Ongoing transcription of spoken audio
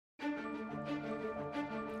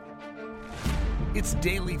It's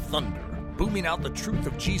Daily Thunder, booming out the truth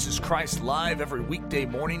of Jesus Christ live every weekday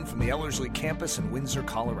morning from the Ellerslie campus in Windsor,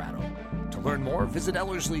 Colorado. To learn more, visit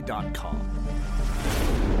Ellerslie.com.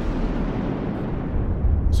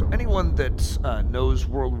 So anyone that knows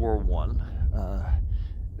World War I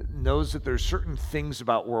knows that there's certain things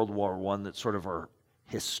about World War I that sort of are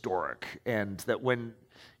historic, and that when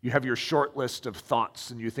you have your short list of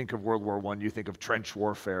thoughts and you think of World War I, you think of trench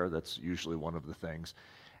warfare. That's usually one of the things.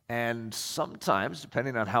 And sometimes,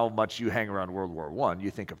 depending on how much you hang around World War I,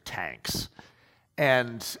 you think of tanks.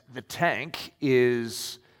 And the tank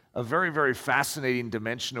is a very, very fascinating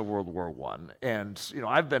dimension of World War I. And,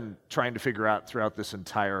 I've been trying to figure out throughout this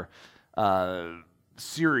entire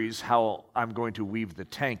series how I'm going to weave the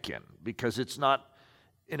tank in, because it's not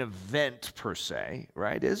an event per se,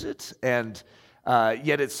 right, is it? And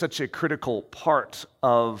yet it's such a critical part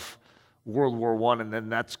of World War I, and then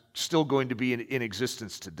that's still going to be in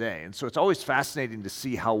existence today. And so it's always fascinating to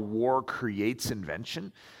see how war creates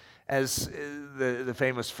invention. As the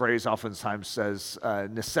famous phrase oftentimes says,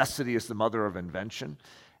 necessity is the mother of invention,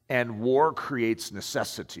 and war creates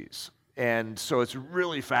necessities. And so it's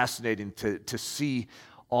really fascinating to see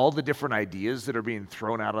all the different ideas that are being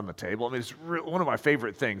thrown out on the table. I mean, it's one of my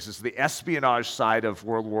favorite things is the espionage side of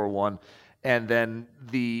World War I, and then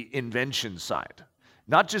the invention side.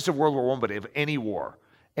 Not just of World War I, but of any war.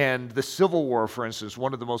 And the Civil War, for instance,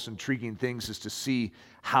 one of the most intriguing things is to see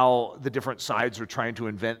how the different sides are trying to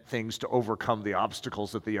invent things to overcome the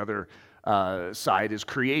obstacles that the other side is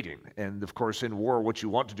creating. And of course, in war, what you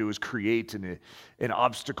want to do is create an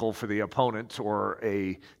obstacle for the opponent or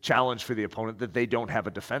a challenge for the opponent that they don't have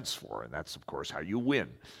a defense for. And that's, of course, how you win.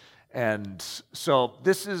 And so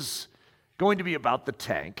this is going to be about the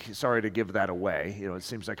tank. Sorry to give that away. It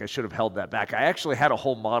seems like I should have held that back. I actually had a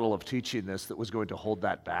whole model of teaching this that was going to hold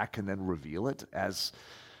that back and then reveal it as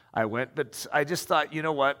I went. But I just thought, you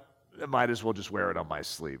know what? I might as well just wear it on my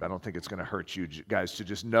sleeve. I don't think it's going to hurt you guys to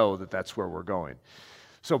just know that that's where we're going.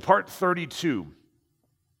 So part 32,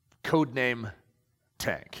 code name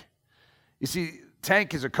tank. You see,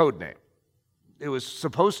 tank is a code name. It was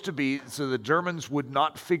supposed to be so the Germans would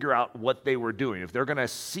not figure out what they were doing. If they're going to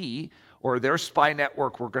see, or their spy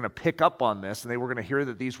network were going to pick up on this, and they were going to hear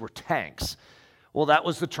that these were tanks, well, that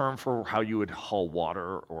was the term for how you would haul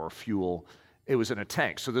water or fuel. It was in a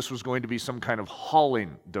tank. So this was going to be some kind of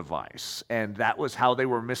hauling device. And that was how they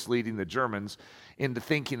were misleading the Germans into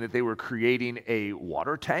thinking that they were creating a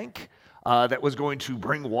water tank that was going to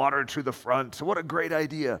bring water to the front. So what a great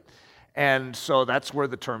idea. And so that's where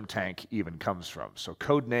the term tank even comes from. So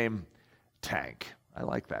code name tank. I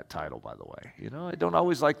like that title, by the way. I don't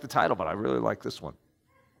always like the title, but I really like this one.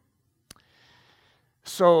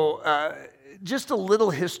 So just a little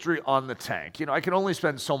history on the tank. I can only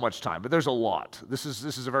spend so much time, but there's a lot. This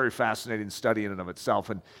is a very fascinating study in and of itself.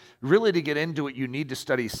 And really to get into it, you need to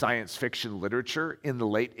study science fiction literature in the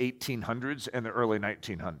late 1800s and the early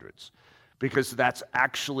 1900s, because that's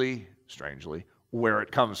actually, strangely, where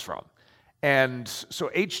it comes from. And so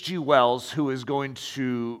H.G. Wells, who is going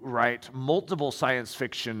to write multiple science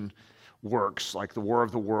fiction works like The War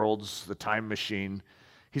of the Worlds, The Time Machine,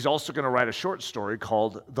 he's also going to write a short story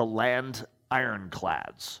called The Land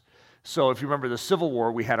Ironclads. So if you remember the Civil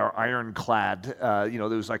War, we had our ironclad, there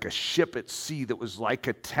was like a ship at sea that was like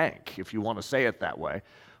a tank, if you want to say it that way.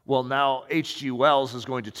 Well, now H.G. Wells is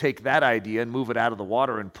going to take that idea and move it out of the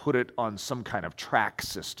water and put it on some kind of track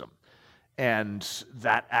system. And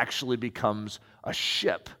that actually becomes a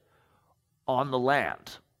ship on the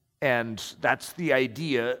land. And that's the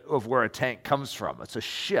idea of where a tank comes from. It's a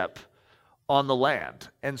ship on the land.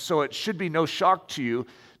 And so it should be no shock to you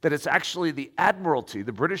that it's actually the Admiralty,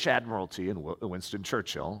 the British Admiralty in Winston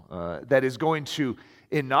Churchill, that is going to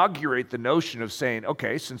inaugurate the notion of saying,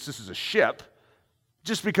 okay, since this is a ship,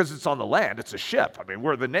 just because it's on the land, it's a ship. I mean,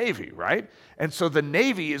 we're the Navy, right? And so the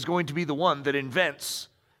Navy is going to be the one that invents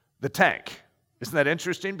the tank. Isn't that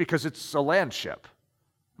interesting? Because it's a land ship.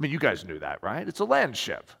 I mean, you guys knew that, right? It's a land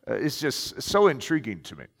ship. It's just so intriguing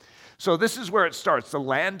to me. So this is where it starts, the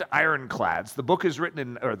Land Ironclads. The book is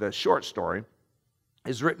written or the short story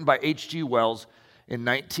is written by H.G. Wells in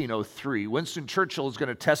 1903. Winston Churchill is going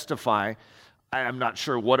to testify. I'm not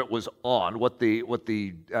sure what it was on, what the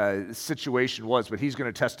situation was, but he's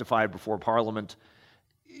going to testify before Parliament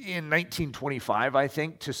in 1925, I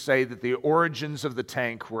think, to say that the origins of the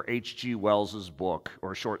tank were H.G. Wells's book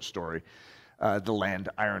or short story, The Land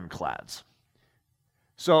Ironclads.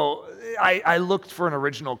 So I looked for an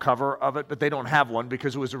original cover of it, but they don't have one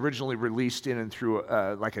because it was originally released in and through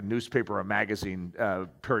like a newspaper or magazine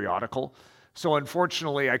periodical. So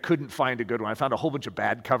unfortunately, I couldn't find a good one. I found a whole bunch of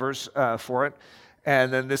bad covers for it.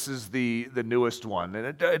 And then this is the newest one,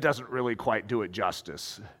 and it doesn't really quite do it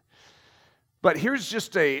justice. But here's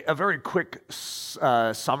just a very quick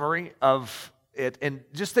summary of it. And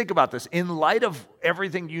just think about this. In light of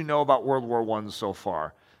everything you know about World War I so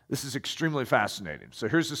far, this is extremely fascinating. So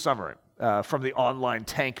here's the summary from the online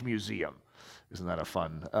Tank Museum. Isn't that a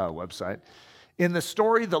fun website? In the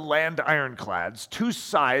story, The Land Ironclads, two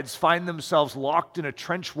sides find themselves locked in a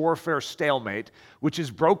trench warfare stalemate, which is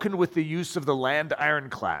broken with the use of the land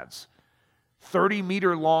ironclads.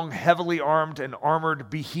 30-meter-long, heavily armed and armored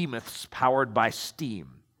behemoths powered by steam.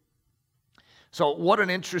 So what an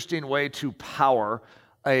interesting way to power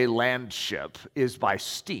a land ship is by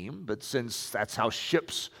steam, but since that's how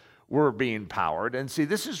ships were being powered, and see,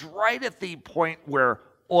 this is right at the point where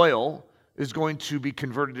oil is going to be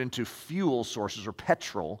converted into fuel sources or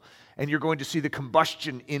petrol, and you're going to see the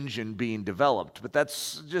combustion engine being developed. But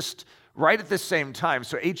that's just right at the same time.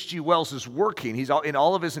 So H.G. Wells is working. He's in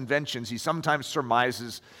all of his inventions. He sometimes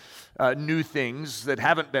surmises new things that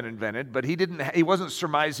haven't been invented, but he wasn't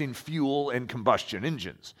surmising fuel and combustion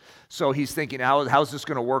engines. So he's thinking, how's this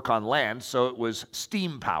going to work on land? So it was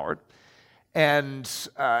steam powered, and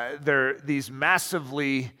they're these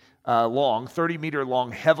massively long, 30-meter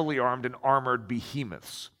long, heavily armed and armored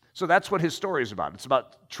behemoths. So that's what his story is about. It's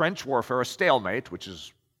about trench warfare, a stalemate, which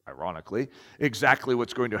is, ironically, exactly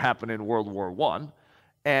what's going to happen in World War I,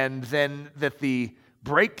 and then that the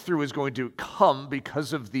breakthrough is going to come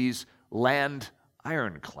because of these land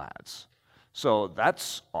ironclads. So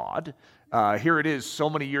that's odd. Here it is so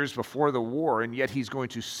many years before the war, and yet he's going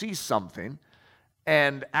to see something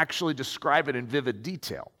and actually describe it in vivid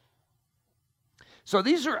detail. So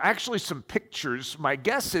these are actually some pictures. My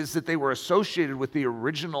guess is that they were associated with the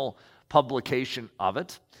original publication of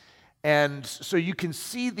it. And so you can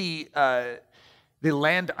see the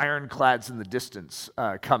land ironclads in the distance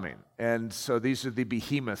coming. And so these are the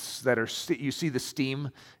behemoths that are, you see the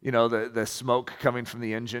steam, the smoke coming from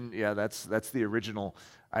the engine. Yeah, that's the original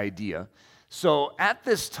idea. So at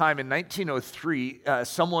this time in 1903,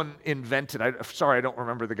 someone invented, I don't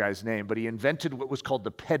remember the guy's name, but he invented what was called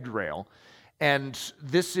the pedrail. And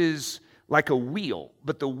this is like a wheel,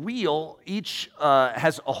 but the wheel each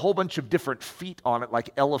has a whole bunch of different feet on it,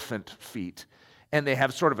 like elephant feet. And they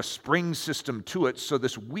have sort of a spring system to it, so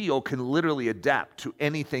this wheel can literally adapt to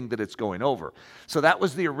anything that it's going over. So that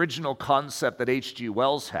was the original concept that H.G.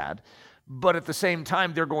 Wells had. But at the same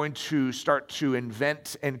time, they're going to start to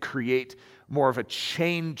invent and create more of a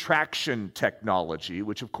chain traction technology,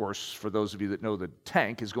 which, of course, for those of you that know the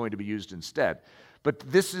tank, is going to be used instead. But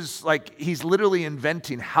this is like, he's literally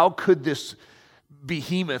inventing how could this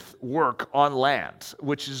behemoth work on land,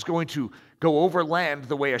 which is going to go over land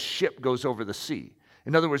the way a ship goes over the sea.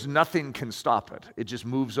 In other words, nothing can stop it. It just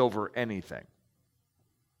moves over anything.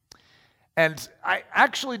 And I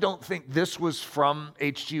actually don't think this was from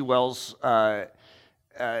H.G. Wells'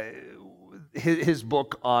 his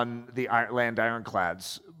book on the land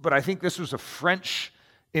ironclads, but I think this was a French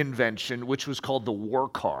invention, which was called the war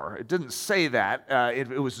car. It didn't say that. It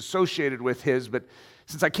was associated with his, but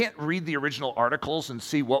since I can't read the original articles and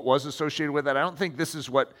see what was associated with it, I don't think this is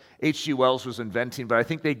what H.G. Wells was inventing, but I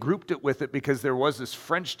think they grouped it with it because there was this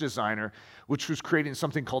French designer which was creating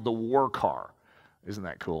something called the war car. Isn't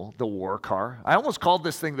that cool? The war car. I almost called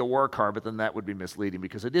this thing the war car, but then that would be misleading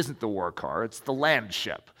because it isn't the war car, it's the land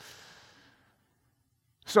ship.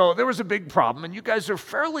 So there was a big problem, and you guys are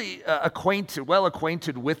fairly well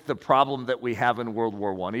acquainted with the problem that we have in World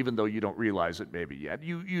War I, even though you don't realize it maybe yet.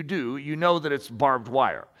 You do. You know that it's barbed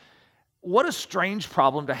wire. What a strange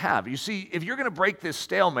problem to have. You see, if you're going to break this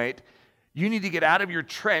stalemate, you need to get out of your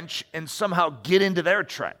trench and somehow get into their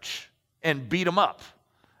trench and beat them up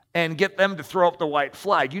and get them to throw up the white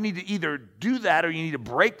flag. You need to either do that or you need to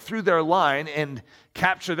break through their line and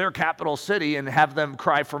capture their capital city and have them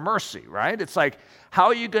cry for mercy, right? It's like, how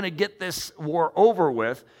are you going to get this war over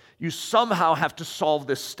with? You somehow have to solve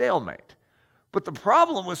this stalemate. But the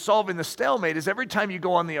problem with solving the stalemate is every time you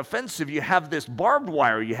go on the offensive, you have this barbed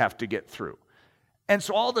wire you have to get through. And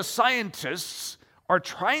so all the scientists are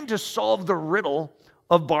trying to solve the riddle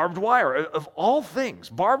of barbed wire, of all things,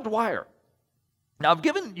 barbed wire. Now, I've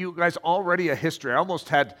given you guys already a history. I almost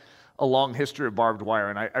had a long history of barbed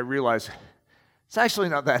wire, and I realized it's actually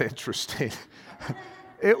not that interesting.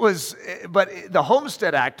 But the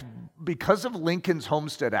Homestead Act, because of Lincoln's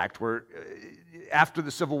Homestead Act, where after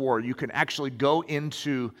the Civil War, you can actually go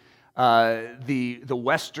into the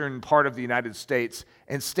western part of the United States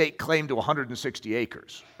and stake claim to 160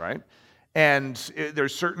 acres, right? And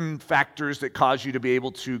there's certain factors that cause you to be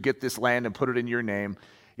able to get this land and put it in your name.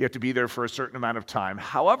 You have to be there for a certain amount of time.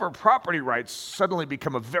 However, property rights suddenly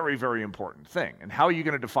become a very, very important thing. And how are you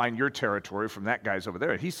going to define your territory from that guy's over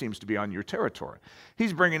there? He seems to be on your territory.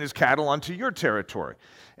 He's bringing his cattle onto your territory.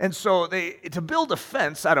 And so to build a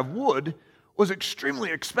fence out of wood was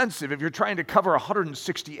extremely expensive if you're trying to cover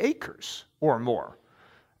 160 acres or more.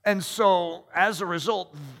 And so as a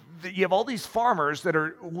result, you have all these farmers that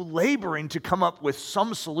are laboring to come up with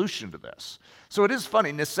some solution to this. So it is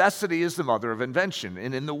funny, necessity is the mother of invention.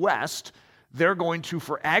 And in the West, they're going to,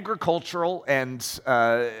 for agricultural and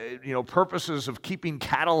purposes of keeping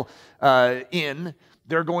cattle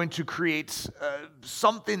they're going to create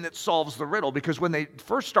something that solves the riddle. Because when they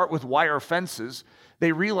first start with wire fences,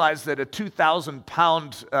 they realize that a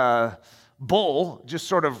 2,000-pound bull just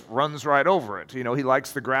sort of runs right over it. He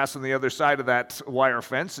likes the grass on the other side of that wire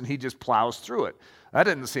fence, and he just plows through it. That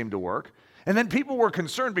didn't seem to work. And then people were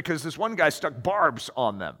concerned because this one guy stuck barbs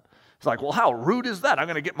on them. It's like, well, how rude is that? I'm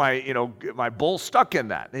going to get my bull stuck in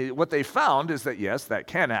that. What they found is that, yes, that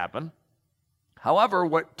can happen. However,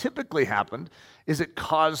 what typically happened is it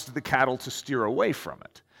caused the cattle to steer away from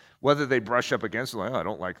it. Whether they brush up against it, like, oh, I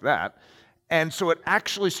don't like that. And so it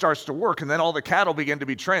actually starts to work, and then all the cattle begin to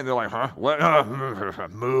be trained. They're like, huh?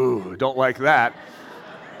 What? Moo, don't like that.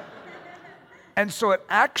 And so it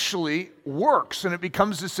actually works, and it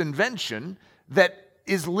becomes this invention that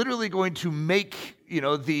is literally going to make,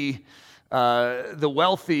 the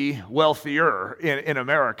wealthy wealthier in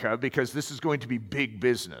America, because this is going to be big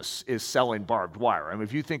business, is selling barbed wire. I mean,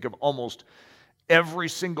 if you think of almost every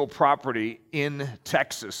single property in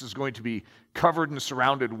Texas is going to be covered and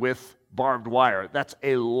surrounded with barbed wire. That's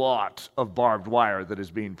a lot of barbed wire that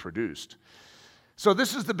is being produced. So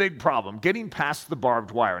this is the big problem, getting past the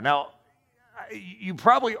barbed wire. Now, you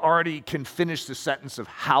probably already can finish the sentence of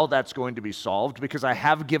how that's going to be solved, because I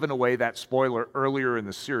have given away that spoiler earlier in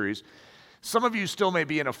the series. Some of you still may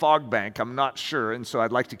be in a fog bank, I'm not sure, and so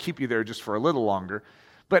I'd like to keep you there just for a little longer.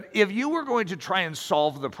 But if you were going to try and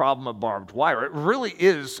solve the problem of barbed wire, it really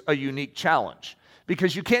is a unique challenge.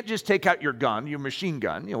 Because you can't just take out your gun, your machine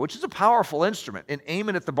gun, which is a powerful instrument, and aim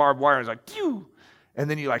it at the barbed wire and it's like, phew, and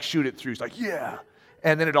then you shoot it through. It's like, yeah.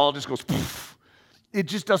 And then it all just goes, poof. It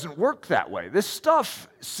just doesn't work that way. This stuff,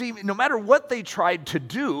 no matter what they tried to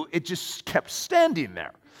do, it just kept standing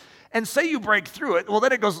there. And say you break through it, well,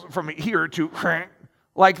 then it goes from here to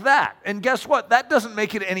like that. And guess what? That doesn't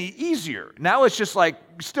make it any easier. Now it's just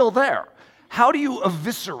still there. How do you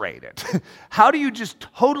eviscerate it? How do you just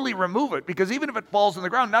totally remove it? Because even if it falls on the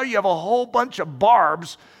ground, now you have a whole bunch of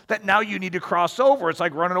barbs that now you need to cross over. It's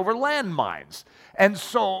like running over landmines. And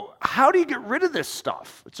so how do you get rid of this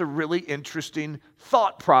stuff? It's a really interesting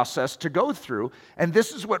thought process to go through. And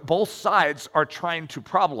this is what both sides are trying to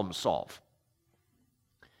problem solve.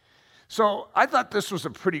 So I thought this was a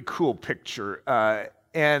pretty cool picture.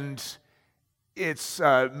 And it's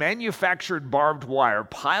manufactured barbed wire,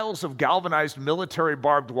 piles of galvanized military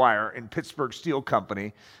barbed wire in Pittsburgh Steel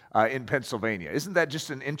Company in Pennsylvania. Isn't that just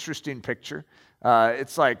an interesting picture?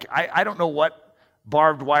 It's like, I don't know what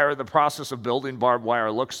barbed wire, the process of building barbed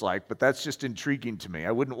wire looks like, but that's just intriguing to me.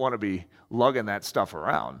 I wouldn't want to be lugging that stuff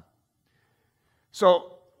around.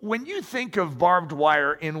 So when you think of barbed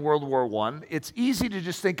wire in World War I, it's easy to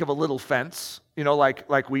just think of a little fence,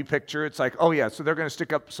 like we picture. It's like, oh yeah, so they're going to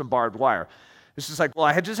stick up some barbed wire. It's just like, well,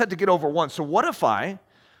 I just had to get over one. So what if I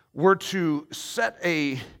were to set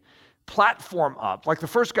a platform up? Like the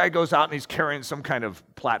first guy goes out and he's carrying some kind of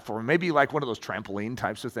platform, maybe like one of those trampoline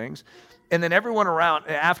types of things. And then everyone around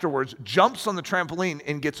afterwards jumps on the trampoline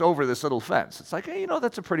and gets over this little fence. It's like, hey,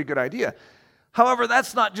 that's a pretty good idea. However,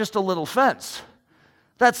 that's not just a little fence.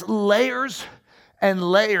 That's layers and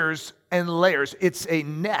layers and layers. It's a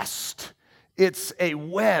nest. It's a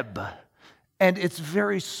web. And it's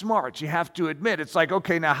very smart, you have to admit. It's like,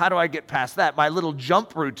 okay, now how do I get past that? My little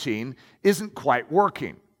jump routine isn't quite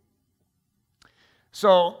working.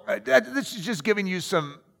 So this is just giving you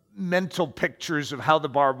some mental pictures of how the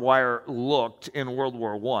barbed wire looked in World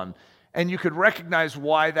War I. And you could recognize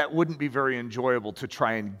why that wouldn't be very enjoyable to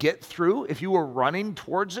try and get through. If you were running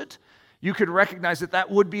towards it, you could recognize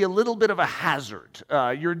that would be a little bit of a hazard.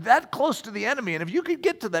 You're that close to the enemy, and if you could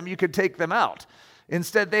get to them, you could take them out.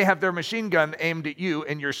 Instead, they have their machine gun aimed at you,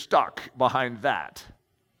 and you're stuck behind that.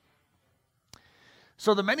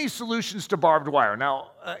 So the many solutions to barbed wire.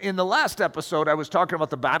 Now, in the last episode, I was talking about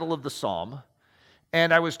the Battle of the Somme,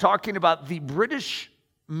 and I was talking about the British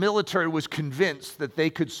military was convinced that they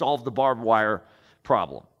could solve the barbed wire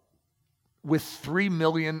problem with 3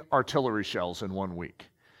 million artillery shells in 1 week.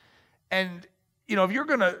 And, if you're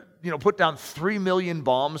going to, put down 3 million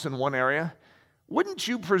bombs in one area, wouldn't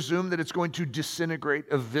you presume that it's going to disintegrate,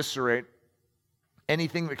 eviscerate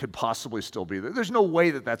anything that could possibly still be there. There's no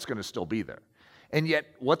way that that's going to still be there. And yet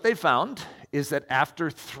what they found is that after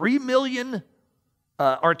 3 million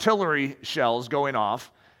artillery shells going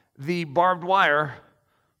off, the barbed wire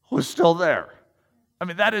was still there. I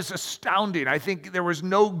mean, that is astounding. I think there was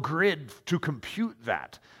no grid to compute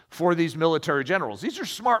that for these military generals. These are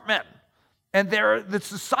smart men. And it's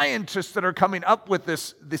the scientists that are coming up with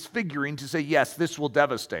this figuring to say, yes, this will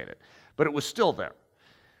devastate it. But it was still there.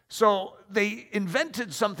 So they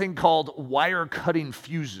invented something called wire-cutting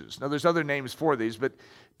fuses. Now, there's other names for these, but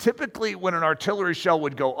typically when an artillery shell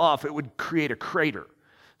would go off, it would create a crater.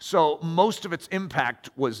 So most of its impact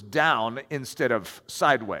was down instead of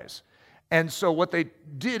sideways. And so what they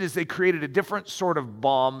did is they created a different sort of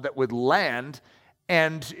bomb that would land,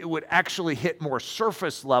 and it would actually hit more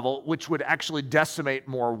surface level, which would actually decimate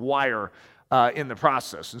more wire in the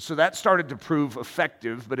process. And so that started to prove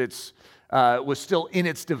effective, but it was still in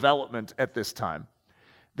its development at this time.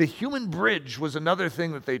 The human bridge was another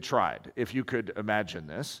thing that they tried, if you could imagine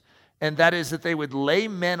this, and that is that they would lay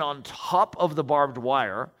men on top of the barbed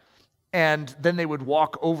wire, and then they would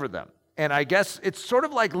walk over them. And I guess it's sort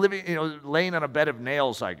of like laying on a bed of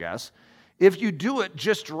nails, I guess. If you do it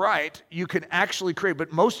just right, you can actually create,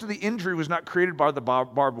 but most of the injury was not created by the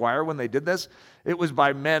barbed wire when they did this. It was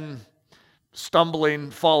by men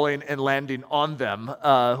stumbling, falling, and landing on them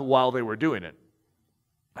while they were doing it.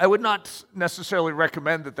 I would not necessarily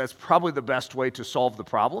recommend that that's probably the best way to solve the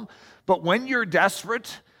problem, but when you're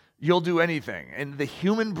desperate, you'll do anything. And the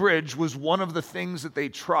human bridge was one of the things that they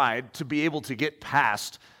tried to be able to get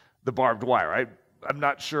past the barbed wire. I'm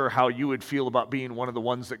not sure how you would feel about being one of the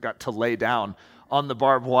ones that got to lay down on the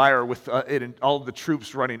barbed wire with all of the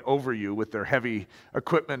troops running over you with their heavy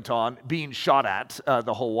equipment on, being shot at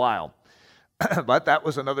the whole while. But that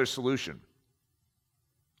was another solution.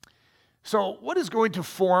 So what is going to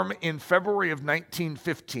form in February of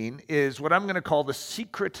 1915 is what I'm going to call the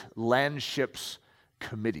Secret Landships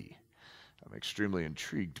Committee. I'm extremely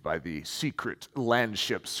intrigued by the Secret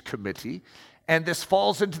Landships Committee. And this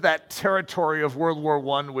falls into that territory of World War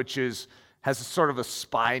I, which has a sort of a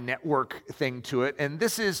spy network thing to it. And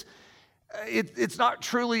this is, it's not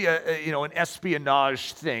truly an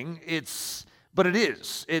espionage thing. But it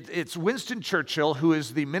is. It's Winston Churchill, who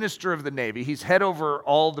is the Minister of the Navy. He's head over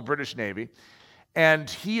all the British Navy. And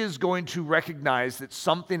he is going to recognize that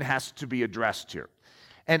something has to be addressed here.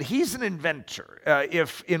 And he's an inventor.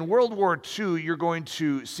 If in World War II you're going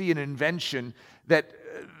to see an invention that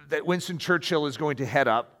Winston Churchill is going to head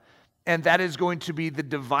up, and that is going to be the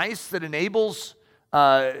device that enables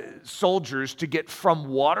soldiers to get from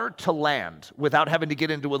water to land without having to get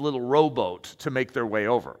into a little rowboat to make their way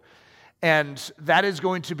over. And that is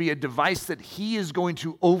going to be a device that he is going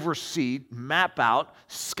to oversee, map out,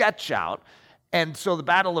 sketch out. And so the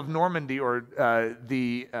Battle of Normandy, or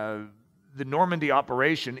the Normandy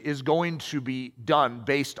operation, is going to be done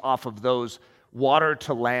based off of those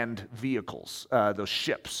water-to-land vehicles, those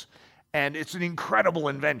ships. And it's an incredible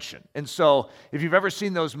invention. And so if you've ever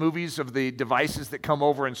seen those movies of the devices that come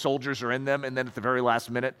over and soldiers are in them, and then at the very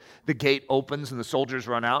last minute, the gate opens and the soldiers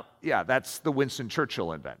run out, yeah, that's the Winston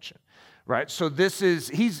Churchill invention. Right? So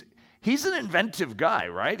he's an inventive guy,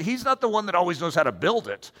 right? He's not the one that always knows how to build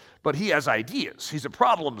it, but he has ideas. He's a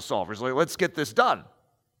problem solver. He's like, let's get this done.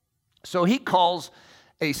 So he calls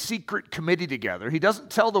a secret committee together. He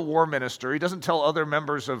doesn't tell the war minister, he doesn't tell other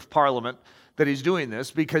members of parliament that he's doing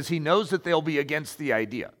this, because he knows that they'll be against the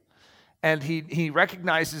idea. And he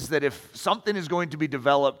recognizes that if something is going to be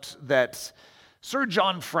developed, that Sir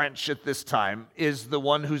John French at this time is the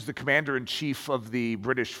one who's the commander-in-chief of the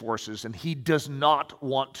British forces, and he does not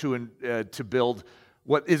want to build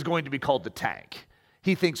what is going to be called the tank.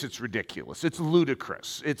 He thinks it's ridiculous. It's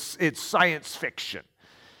ludicrous. It's science fiction.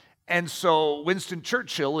 And so Winston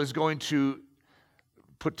Churchill is going to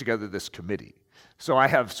put together this committee. So I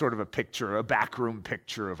have sort of a picture, a backroom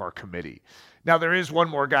picture of our committee. Now, there is one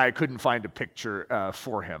more guy. I couldn't find a picture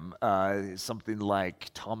for him. Something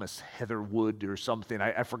like Thomas Heatherwood or something.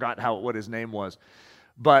 I forgot what his name was.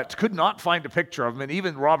 But could not find a picture of him. And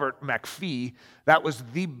even Robert McPhee, that was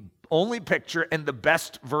the only picture and the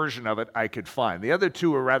best version of it I could find. The other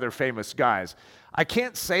two are rather famous guys. I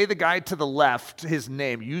can't say the guy to the left, his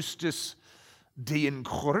name, Eustace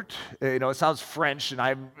Diencourt. It sounds French, and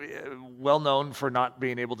I'm well known for not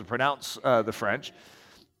being able to pronounce the French.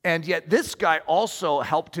 And yet this guy also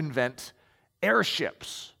helped invent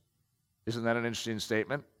airships. Isn't that an interesting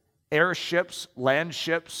statement? Airships, land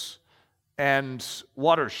ships, and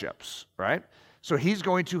water ships, right? So he's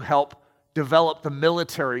going to help develop the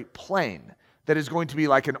military plane that is going to be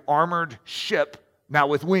like an armored ship, now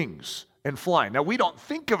with wings and flying. Now, we don't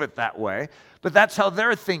think of it that way, but that's how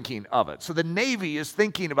they're thinking of it. So the Navy is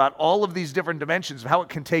thinking about all of these different dimensions of how it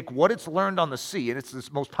can take what it's learned on the sea, and it's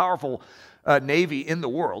this most powerful Navy in the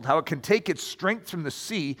world, how it can take its strength from the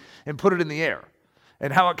sea and put it in the air,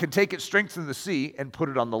 and how it can take its strength from the sea and put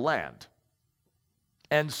it on the land.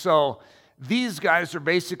 And so these guys are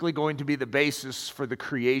basically going to be the basis for the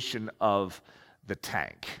creation of the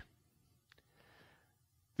tank.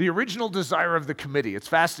 The original desire of the committee, it's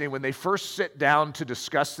fascinating, when they first sit down to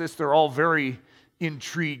discuss this, they're all very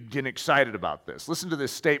intrigued and excited about this. Listen to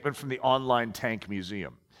this statement from the Online Tank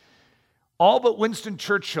Museum. All but Winston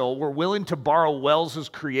Churchill were willing to borrow Wells's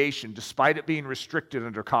creation despite it being restricted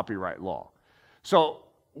under copyright law. So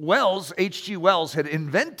Wells, H.G. Wells, had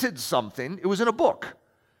invented something. It was in a book.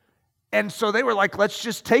 And so they were like, let's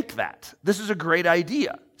just take that. This is a great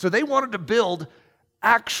idea. So they wanted to build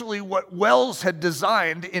actually what Wells had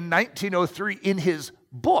designed in 1903 in his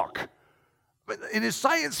book. In his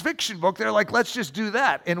science fiction book, they're like, let's just do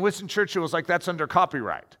that. And Winston Churchill was like, that's under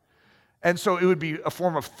copyright. And so it would be a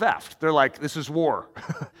form of theft. They're like, this is war.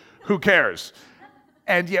 Who cares?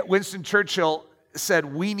 And yet Winston Churchill said,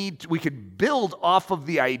 we could build off of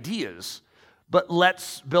the ideas, but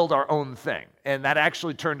let's build our own thing. And that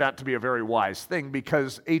actually turned out to be a very wise thing,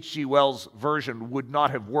 because H.G. Wells' version would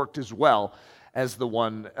not have worked as well as the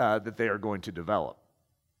one that they are going to develop.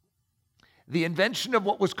 The invention of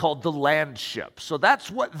what was called the land ship. So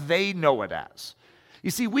that's what they know it as.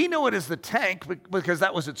 You see, we know it as the tank because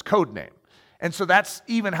that was its code name. And so that's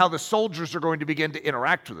even how the soldiers are going to begin to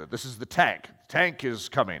interact with it. This is the tank. The tank is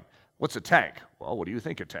coming. What's a tank? Well, what do you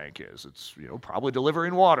think a tank is? It's, probably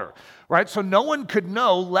delivering water, right? So no one could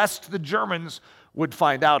know lest the Germans would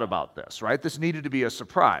find out about this, right? This needed to be a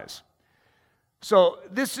surprise. So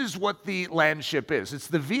this is what the land ship is. It's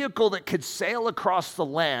the vehicle that could sail across the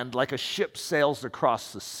land like a ship sails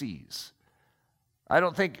across the seas. I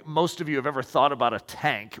don't think most of you have ever thought about a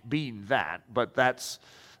tank being that, but that's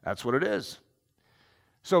what it is.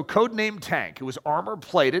 So codenamed tank. It was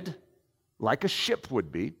armor-plated like a ship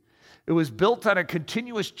would be. It was built on a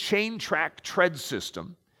continuous chain track tread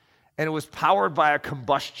system, and it was powered by a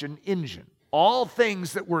combustion engine. All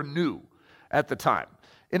things that were new at the time.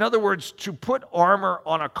 In other words, to put armor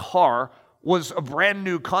on a car was a brand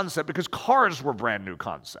new concept because cars were brand new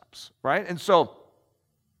concepts, right? And so,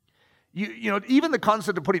 even the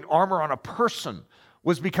concept of putting armor on a person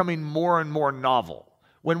was becoming more and more novel.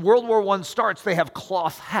 When World War I starts, they have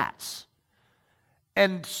cloth hats.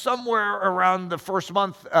 And somewhere around the first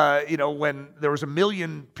month, when there was 1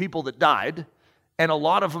 million people that died, and a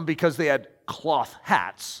lot of them because they had cloth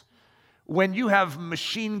hats, when you have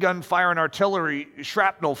machine gun fire and artillery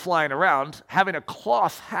shrapnel flying around, having a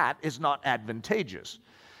cloth hat is not advantageous.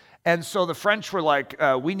 And so the French were like,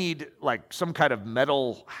 we need like some kind of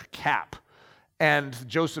metal cap. And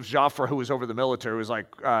Joseph Joffre, who was over the military, was like,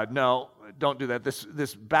 no, don't do that.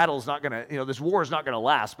 This battle's not going to, this war is not going to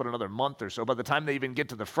last but another month or so. By the time they even get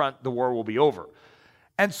to the front, the war will be over.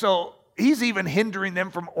 And so he's even hindering them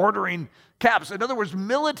from ordering caps. In other words,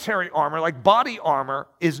 military armor, like body armor,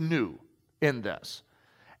 is new in this.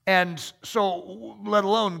 And so, let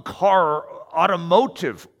alone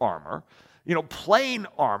automotive armor, plane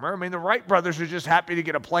armor. I mean, the Wright brothers are just happy to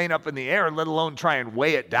get a plane up in the air, let alone try and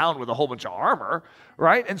weigh it down with a whole bunch of armor,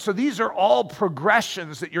 right? And so these are all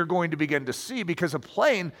progressions that you're going to begin to see, because a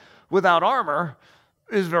plane without armor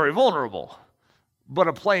is very vulnerable. But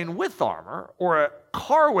a plane with armor, or a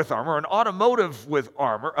car with armor, an automotive with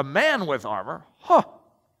armor, a man with armor,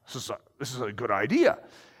 this is a good idea.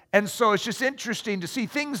 And so it's just interesting to see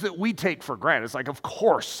things that we take for granted. It's like, of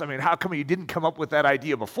course, how come you didn't come up with that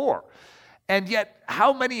idea before? And yet,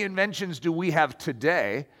 how many inventions do we have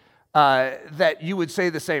today that you would say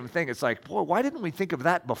the same thing? It's like, boy, why didn't we think of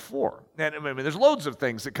that before? And there's loads of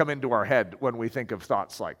things that come into our head when we think of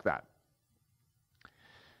thoughts like that.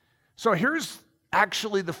 So here's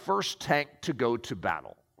actually the first tank to go to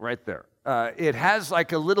battle, right there. It has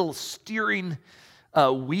like a little steering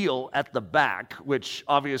wheel at the back, which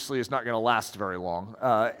obviously is not going to last very long.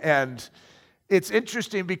 And it's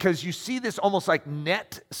interesting because you see this almost like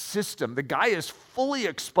net system. The guy is fully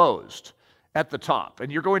exposed at the top, and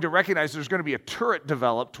you're going to recognize there's going to be a turret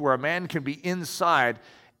developed where a man can be inside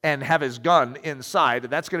and have his gun inside,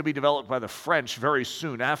 and that's going to be developed by the French very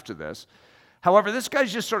soon after this. However, this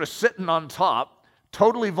guy's just sort of sitting on top,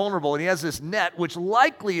 totally vulnerable, and he has this net, which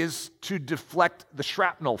likely is to deflect the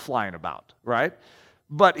shrapnel flying about, right?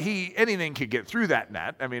 But anything could get through that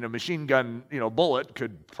net. A machine gun, bullet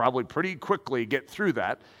could probably pretty quickly get through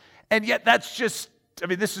that. And yet that's just,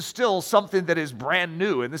 this is still something that is brand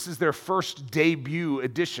new, and this is their first debut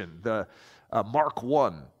edition, the Mark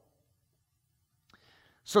I.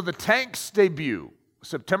 So the tanks debut,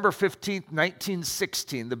 September 15th,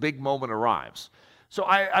 1916, the big moment arrives. So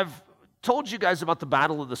I've told you guys about the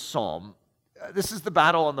Battle of the Somme. This is the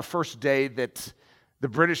battle on the first day that the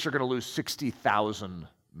British are going to lose 60,000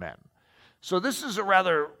 men. So this is a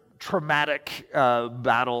rather traumatic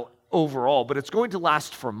battle overall, but it's going to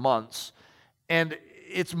last for months. And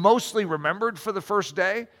it's mostly remembered for the first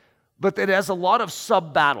day, but it has a lot of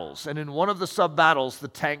sub-battles. And in one of the sub-battles, the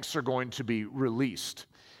tanks are going to be released.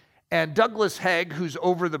 And Douglas Haig, who's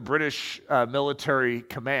over the British military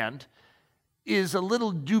command, is a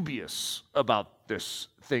little dubious about this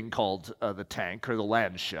thing called the tank or the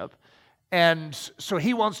land ship. And so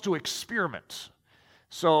he wants to experiment.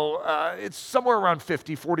 So it's somewhere around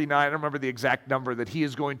 50, 49, I don't remember the exact number that he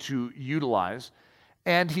is going to utilize.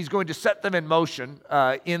 And he's going to set them in motion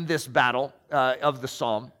in this battle of the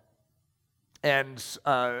Somme. And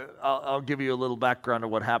I'll give you a little background of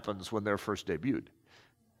what happens when they're first debuted.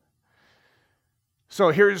 So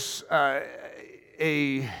here's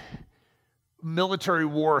a military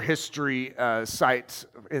war history site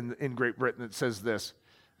in Great Britain that says this.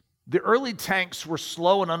 The early tanks were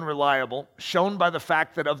slow and unreliable, shown by the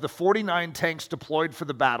fact that of the 49 tanks deployed for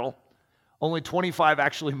the battle, only 25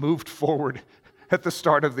 actually moved forward at the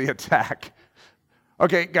start of the attack.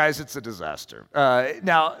 Okay, guys, it's a disaster.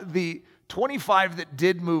 Now, the 25 that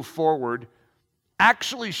did move forward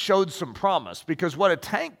actually showed some promise, because what a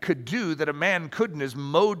tank could do that a man couldn't is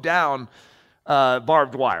mow down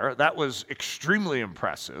barbed wire. That was extremely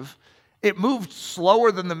impressive. It moved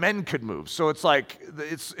slower than the men could move. So it's like,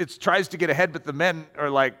 it tries to get ahead, but the men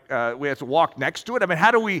are like, we have to walk next to it. I mean,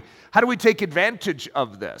 how do we take advantage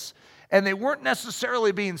of this? And they weren't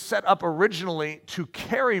necessarily being set up originally to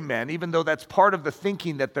carry men, even though that's part of the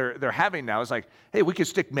thinking that they're having now. It's like, hey, we could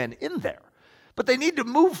stick men in there. But they need to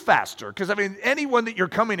move faster, because, I mean, anyone that you're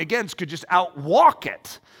coming against could just outwalk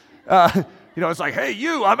it. It's like, hey,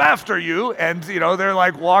 you, I'm after you. And, they're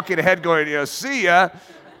like walking ahead going, see ya.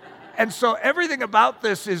 And so everything about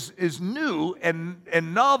this is new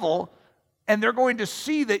and novel, and they're going to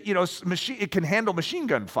see that, it can handle machine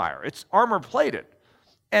gun fire. It's armor-plated.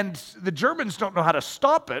 And the Germans don't know how to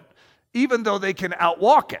stop it, even though they can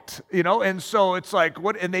outwalk it, And so it's like,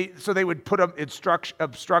 they would put up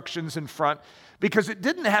obstructions in front, because it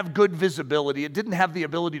didn't have good visibility. It didn't have the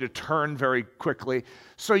ability to turn very quickly.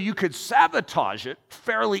 So you could sabotage it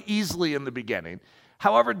fairly easily in the beginning.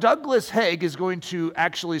 However, Douglas Haig is going to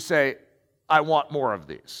actually say, I want more of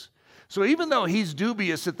these. So even though he's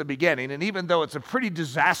dubious at the beginning, and even though it's a pretty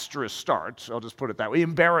disastrous start, I'll just put it that way,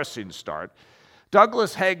 embarrassing start,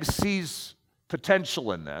 Douglas Haig sees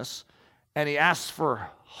potential in this, and he asks for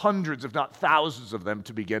hundreds, if not thousands of them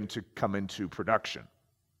to begin to come into production.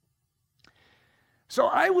 So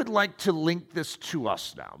I would like to link this to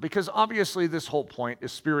us now, because obviously this whole point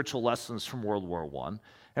is spiritual lessons from World War I.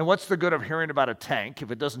 And what's the good of hearing about a tank if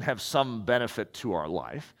it doesn't have some benefit to our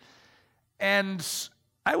life? And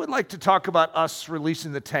I would like to talk about us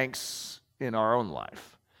releasing the tanks in our own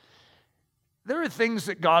life. There are things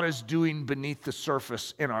that God is doing beneath the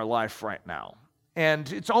surface in our life right now. And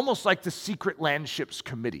it's almost like the Secret Landships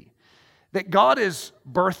Committee, that God is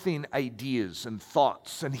birthing ideas and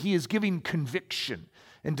thoughts, and He is giving conviction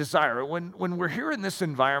and desire. When we're here in this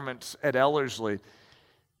environment at Ellerslie,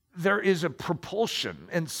 there is a propulsion,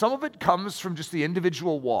 and some of it comes from just the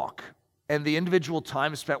individual walk and the individual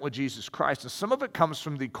time spent with Jesus Christ, and some of it comes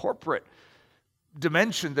from the corporate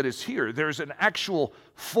dimension that is here. There's an actual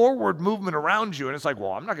forward movement around you, and it's like,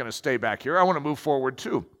 well, I'm not going to stay back here. I want to move forward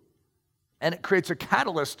too. And it creates a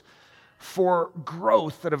catalyst for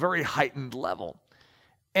growth at a very heightened level.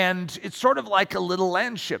 And it's sort of like a little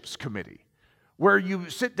Landships Committee, where you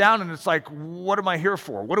sit down and it's like, what am I here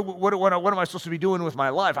for? What am I supposed to be doing with my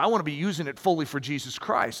life? I want to be using it fully for Jesus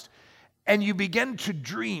Christ. And you begin to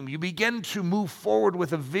dream. You begin to move forward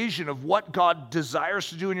with a vision of what God desires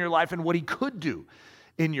to do in your life and what He could do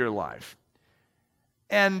in your life.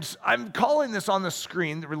 And I'm calling this on the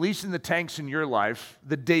screen, Releasing the Tanks in Your Life,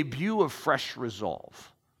 the debut of fresh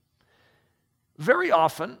resolve. Very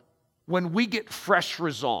often, when we get fresh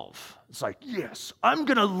resolve, it's like, yes, I'm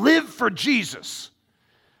going to live for Jesus.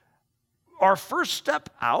 Our first step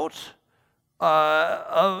out,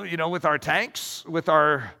 with our tanks, with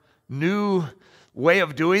our new way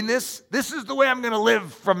of doing this is the way I'm going to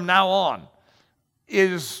live from now on,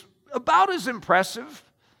 is about as impressive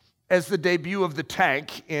as the debut of the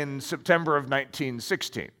tank in September of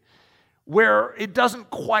 1916, where it doesn't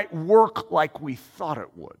quite work like we thought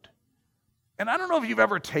it would. And I don't know if you've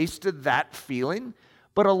ever tasted that feeling,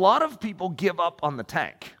 but a lot of people give up on the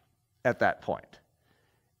tank at that point.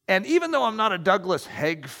 And even though I'm not a Douglas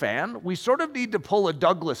Haig fan, we sort of need to pull a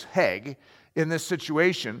Douglas Haig in this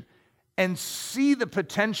situation and see the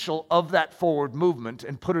potential of that forward movement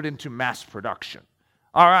and put it into mass production.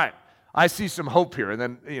 All right, I see some hope here. And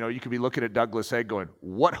then, you could be looking at Douglas Haig going,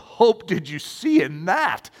 what hope did you see in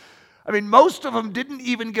that? I mean, most of them didn't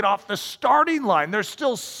even get off the starting line. They're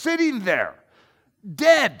still sitting there,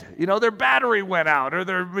 dead. Their battery went out or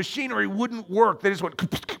their machinery wouldn't work. They just went,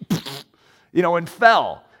 and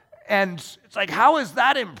fell. And it's like, how is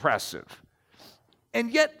that impressive?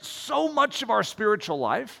 And yet, so much of our spiritual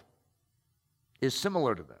life is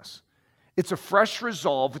similar to this. It's a fresh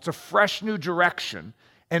resolve, it's a fresh new direction,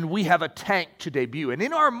 and we have a tank to debut. And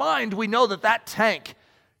in our mind, we know that that tank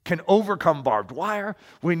can overcome barbed wire.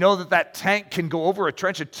 We know that that tank can go over a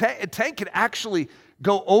trench. A tank can actually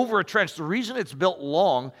go over a trench. The reason it's built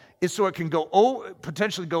long is so it can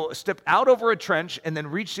potentially step out over a trench and then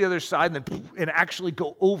reach the other side and actually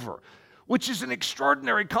go over, which is an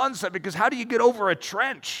extraordinary concept, because how do you get over a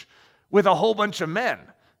trench with a whole bunch of men?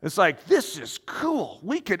 It's like, this is cool.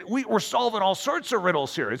 We're solving all sorts of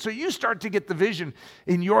riddles here. And so you start to get the vision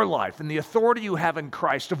in your life and the authority you have in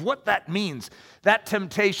Christ of what that means, that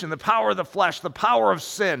temptation, the power of the flesh, the power of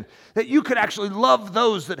sin, that you could actually love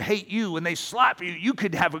those that hate you when they slap you. You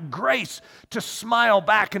could have a grace to smile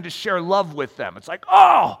back and to share love with them. It's like,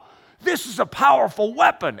 oh, this is a powerful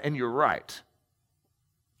weapon. And you're right.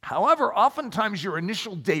 However, oftentimes your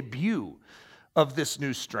initial debut of this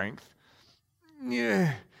new strength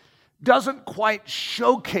doesn't quite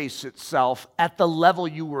showcase itself at the level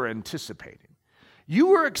you were anticipating. You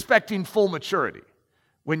were expecting full maturity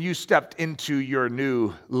when you stepped into your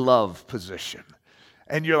new love position.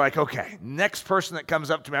 And you're like, okay, next person that comes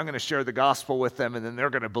up to me, I'm going to share the gospel with them, and then they're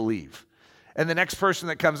going to believe. And the next person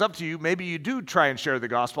that comes up to you, maybe you do try and share the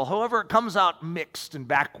gospel. However, it comes out mixed and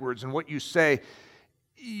backwards, and what you say,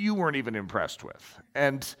 you weren't even impressed with.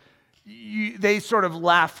 And they sort of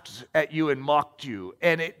laughed at you and mocked you,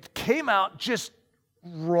 and it came out just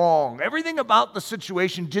wrong. Everything about the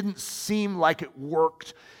situation didn't seem like it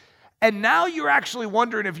worked. And now you're actually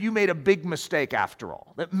wondering if you made a big mistake after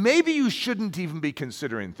all, that maybe you shouldn't even be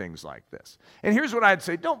considering things like this. And here's what I'd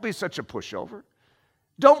say: don't be such a pushover.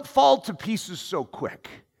 Don't fall to pieces so quick.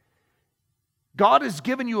 God has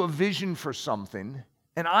given you a vision for something,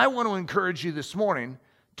 and I want to encourage you this morning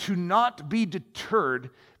to not be deterred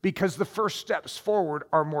because the first steps forward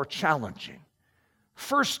are more challenging.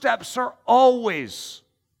 First steps are always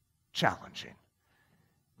challenging.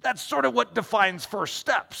 That's sort of what defines first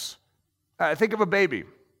steps. Think of a baby.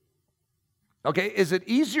 Okay, is it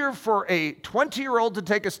easier for a 20-year-old to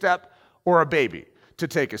take a step or a baby to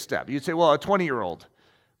take a step? You'd say, well, a 20-year-old.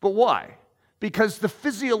 But why? Because the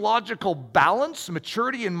physiological balance,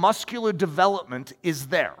 maturity, and muscular development is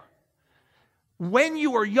there. When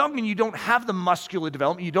you are young and you don't have the muscular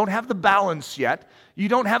development, you don't have the balance yet, you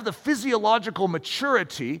don't have the physiological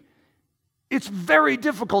maturity, it's very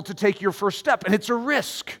difficult to take your first step. And it's a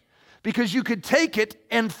risk because you could take it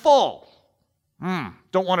and fall.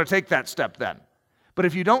 Don't want to take that step then. But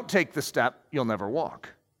if you don't take the step, you'll never walk.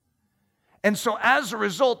 And so as a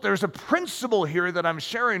result, there's a principle here that I'm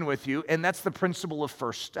sharing with you, and that's the principle of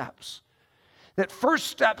first steps. That first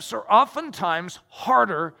steps are oftentimes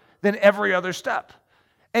harder than every other step.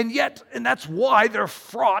 And that's why they're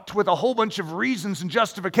fraught with a whole bunch of reasons and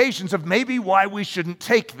justifications of maybe why we shouldn't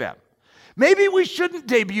take them. Maybe we shouldn't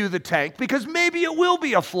debut the tank because maybe it will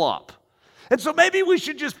be a flop. And so maybe we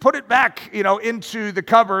should just put it back, into the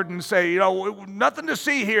cupboard and say, nothing to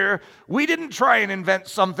see here. We didn't try and invent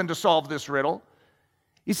something to solve this riddle.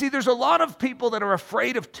 You see, there's a lot of people that are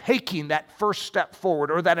afraid of taking that first step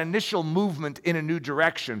forward or that initial movement in a new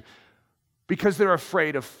direction because they're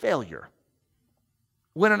afraid of failure.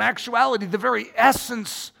 When in actuality, the very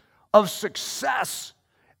essence of success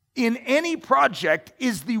in any project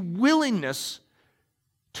is the willingness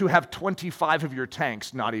to have 25 of your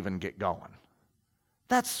tanks not even get going.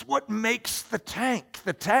 That's what makes the tank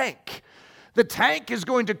the tank. The tank is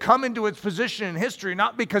going to come into its position in history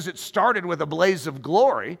not because it started with a blaze of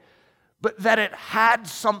glory, but that it had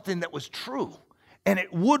something that was true. And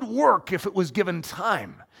it would work if it was given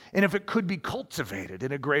time and if it could be cultivated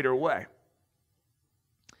in a greater way.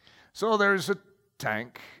 So there's a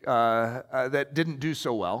tank that didn't do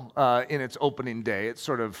so well in its opening day. It's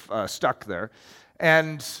sort of stuck there.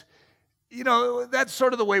 And, that's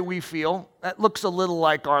sort of the way we feel. That looks a little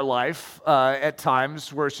like our life at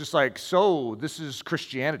times, where it's just like, so this is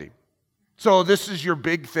Christianity. So this is your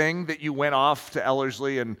big thing that you went off to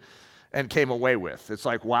Ellerslie and came away with. It's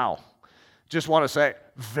like, wow. Just want to say,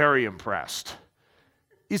 very impressed.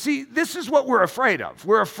 You see, this is what we're afraid of.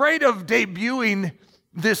 We're afraid of debuting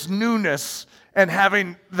this newness and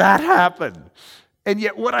having that happen. And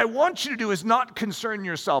yet what I want you to do is not concern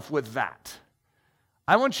yourself with that.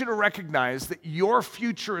 I want you to recognize that your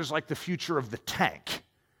future is like the future of the tank.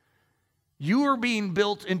 You are being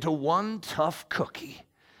built into one tough cookie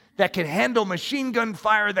that can handle machine gun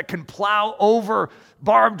fire, that can plow over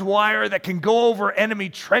barbed wire, that can go over enemy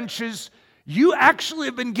trenches. You actually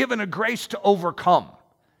have been given a grace to overcome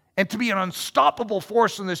and to be an unstoppable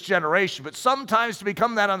force in this generation. But sometimes to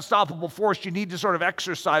become that unstoppable force, you need to sort of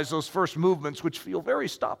exercise those first movements, which feel very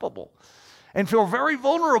stoppable and feel very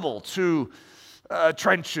vulnerable to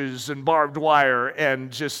trenches and barbed wire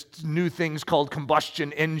and just new things called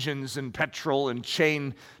combustion engines and petrol and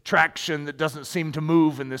chain traction that doesn't seem to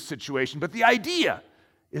move in this situation. But the idea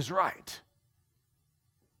is right.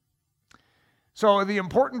 So the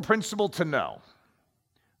important principle to know,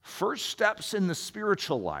 first steps in the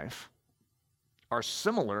spiritual life are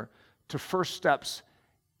similar to first steps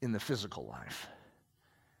in the physical life.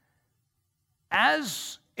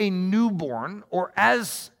 As a newborn or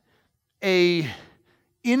as a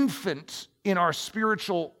infant in our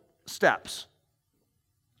spiritual steps,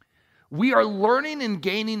 we are learning and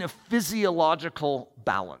gaining a physiological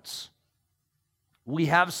balance. We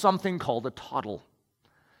have something called a toddle.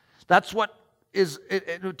 That's what is,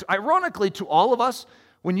 ironically to all of us,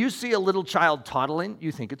 when you see a little child toddling,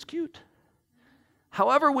 you think it's cute.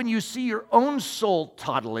 However, when you see your own soul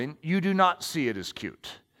toddling, you do not see it as cute.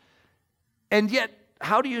 And yet,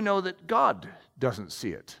 how do you know that God doesn't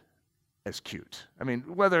see it as cute? I mean,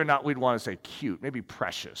 whether or not we'd want to say cute, maybe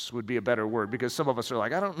precious would be a better word, because some of us are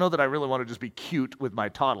like, I don't know that I really want to just be cute with my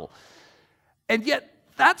toddle. And yet,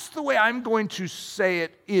 that's the way I'm going to say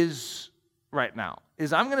it is right now,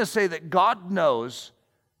 is I'm going to say that God knows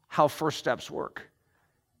how first steps work.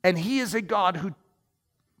 And He is a God who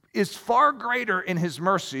is far greater in His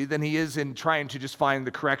mercy than He is in trying to just find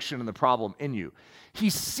the correction and the problem in you. He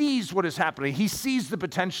sees what is happening. He sees the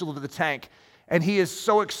potential of the tank, and He is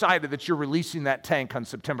so excited that you're releasing that tank on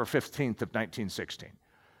September 15th of 1916.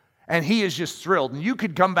 And He is just thrilled. And you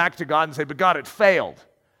could come back to God and say, but God, it failed.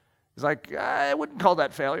 He's like, I wouldn't call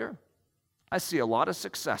that failure. I see a lot of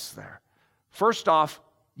success there. First off,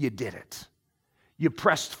 you did it. You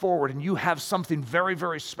pressed forward, and you have something very,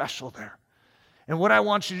 very special there. And what I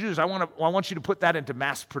want you to do is I want you to put that into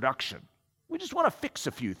mass production. We just want to fix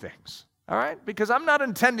a few things, all right? Because I'm not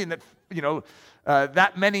intending that,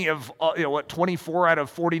 that many of, 24 out of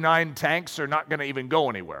 49 tanks are not going to even go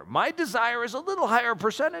anywhere. My desire is a little higher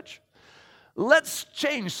percentage. Let's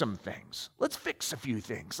change some things. Let's fix a few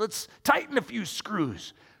things. Let's tighten a few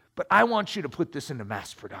screws. But I want you to put this into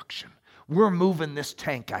mass production. We're moving this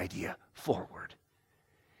tank idea forward.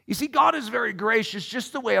 You see, God is very gracious,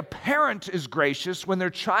 just the way a parent is gracious when their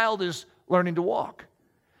child is learning to walk.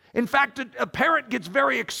 In fact, a parent gets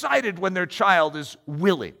very excited when their child is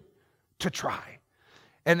willing to try.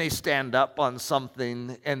 And they stand up on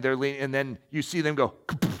something, and they're leaning, and then you see them go,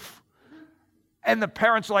 ka-poof. And the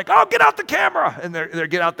parents are like, oh, get out the camera. And they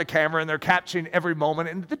get out the camera, and they're catching every moment.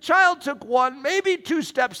 And the child took one, maybe two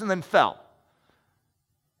steps, and then fell.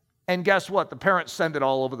 And guess what? The parents send it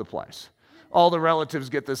all over the place. All the relatives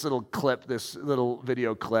get this little clip, this little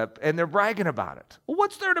video clip, and they're bragging about it. Well,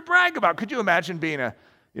 what's there to brag about? Could you imagine being a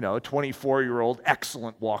 24-year-old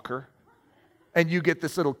excellent walker, and you get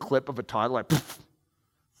this little clip of a toddler, like, poof,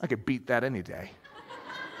 I could beat that any day.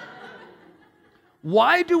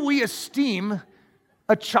 Why do we esteem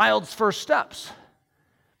a child's first steps?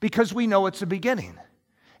 Because we know it's a beginning.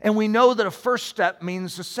 And we know that a first step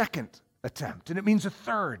means a second attempt, and it means a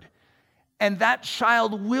third. And that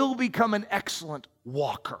child will become an excellent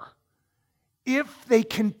walker if they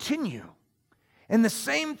continue. And the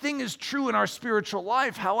same thing is true in our spiritual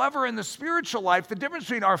life. However, in the spiritual life, the difference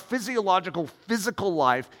between our physical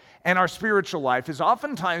life and our spiritual life is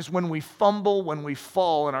oftentimes when we fumble, when we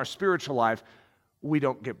fall in our spiritual life, we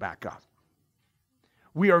don't get back up.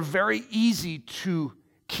 We are very easy to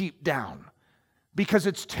keep down because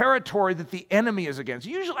it's territory that the enemy is against.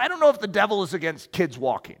 Usually, I don't know if the devil is against kids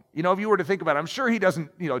walking. If you were to think about it, I'm sure he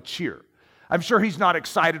doesn't, cheer. I'm sure he's not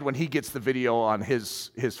excited when he gets the video on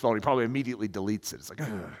his phone. He probably immediately deletes it. It's like,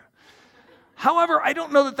 ugh. However, I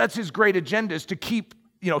don't know that that's his great agenda, is to keep,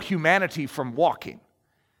 humanity from walking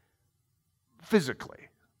physically.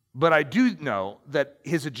 But I do know that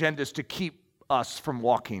his agenda is to keep us from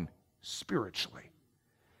walking spiritually.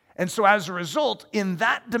 And so as a result, in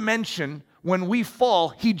that dimension, when we fall,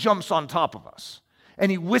 he jumps on top of us.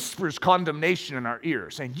 And he whispers condemnation in our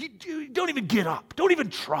ears, saying, you don't even get up. Don't even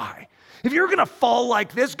try. If you're going to fall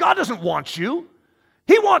like this, God doesn't want you.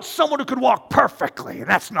 He wants someone who could walk perfectly, and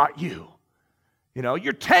that's not you.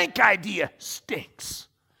 Your tank idea stinks.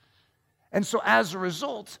 And so as a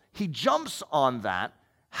result, he jumps on that,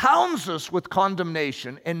 hounds us with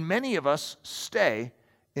condemnation, and many of us stay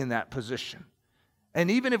in that position. And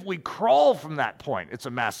even if we crawl from that point, it's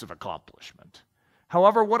a massive accomplishment.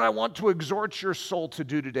 However, what I want to exhort your soul to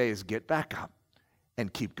do today is get back up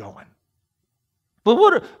and keep going. But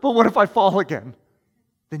what if I fall again?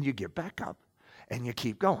 Then you get back up and you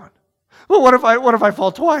keep going. Well, what if I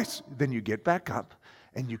fall twice? Then you get back up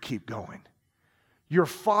and you keep going. Your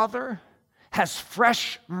Father has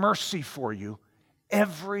fresh mercy for you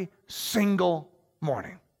every single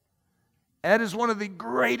morning. That is one of the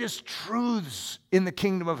greatest truths in the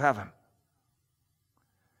kingdom of heaven.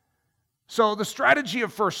 So the strategy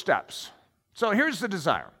of first steps. So here's the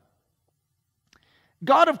desire.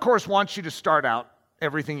 God, of course, wants you to start out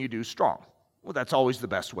everything you do strong. Well, that's always the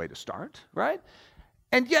best way to start, right?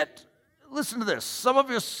 And yet, listen to this. Some of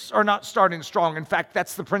us are not starting strong. In fact,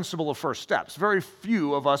 that's the principle of first steps. Very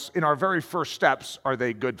few of us in our very first steps are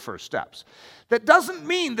they good first steps. That doesn't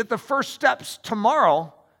mean that the first steps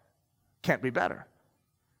tomorrow can't be better.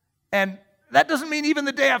 And that doesn't mean even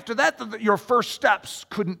the day after that your first steps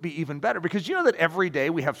couldn't be even better. Because you know that every day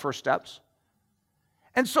we have first steps?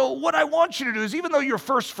 And so what I want you to do is, even though your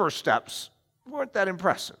first steps weren't that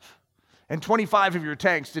impressive, and 25 of your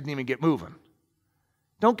tanks didn't even get moving,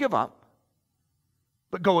 don't give up,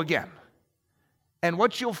 but go again. And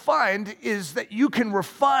what you'll find is that you can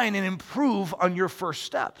refine and improve on your first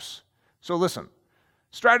steps. So listen,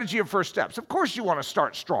 strategy of first steps. Of course you want to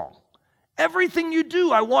start strong. Everything you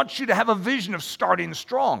do, I want you to have a vision of starting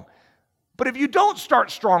strong. But if you don't start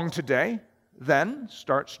strong today, then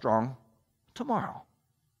start strong tomorrow.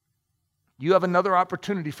 You have another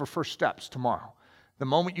opportunity for first steps tomorrow. The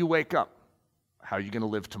moment you wake up, how are you going to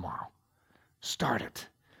live tomorrow? Start it.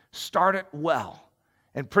 Start it well.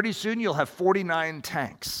 And pretty soon you'll have 49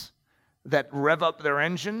 tanks that rev up their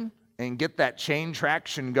engine and get that chain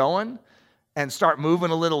traction going and start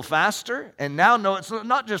moving a little faster. And now, no, it's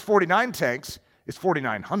not just 49 tanks, it's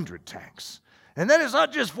 4,900 tanks. And then it's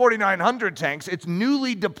not just 4,900 tanks, it's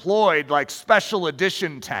newly deployed, like special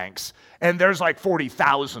edition tanks, and there's like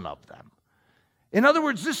 40,000 of them. In other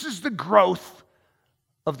words, this is the growth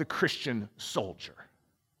of the Christian soldier.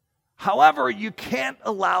 However, you can't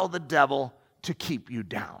allow the devil to keep you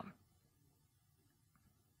down.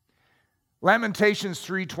 Lamentations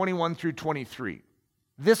 3:21 through 23.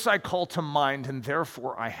 This I call to mind, and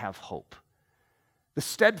therefore I have hope. The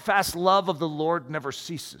steadfast love of the Lord never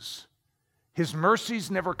ceases. His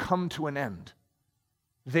mercies never come to an end.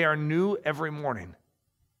 They are new every morning.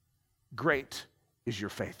 Great is your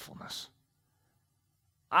faithfulness.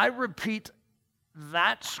 I repeat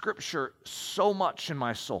that scripture so much in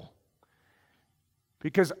my soul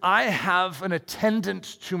because I have an attendant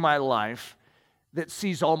to my life that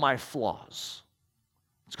sees all my flaws.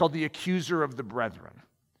 It's called the accuser of the brethren.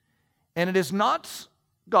 And it is not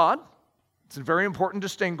God. It's a very important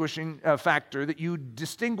distinguishing factor that you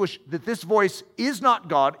distinguish that this voice is not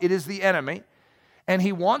God, it is the enemy, and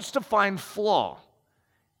he wants to find flaw.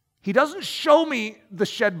 He doesn't show me the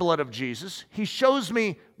shed blood of Jesus. He shows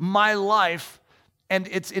me my life and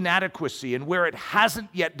its inadequacy and where it hasn't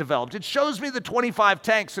yet developed. It shows me the 25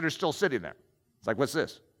 tanks that are still sitting there. It's like, what's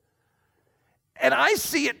this? And I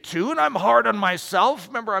see it too, and I'm hard on myself.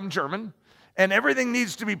 Remember, I'm German, and everything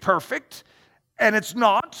needs to be perfect, and it's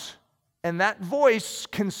not. And that voice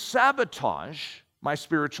can sabotage my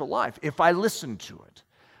spiritual life if I listen to it.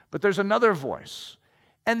 But there's another voice.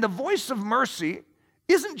 And the voice of mercy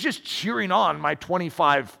isn't just cheering on my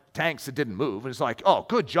 25 tanks that didn't move. It's like, oh,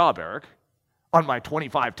 good job, Eric, on my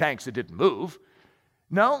 25 tanks that didn't move.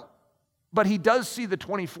 No, but he does see the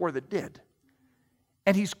 24 that did.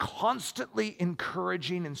 And he's constantly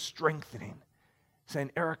encouraging and strengthening,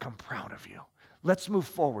 saying, Eric, I'm proud of you. Let's move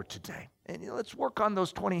forward today. And let's work on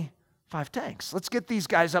those 25 tanks. Let's get these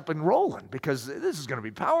guys up and rolling because this is going to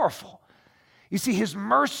be powerful. You see, his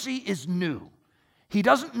mercy is new. He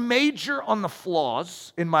doesn't major on the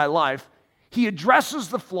flaws in my life. He addresses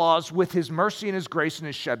the flaws with his mercy and his grace and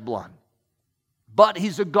his shed blood. But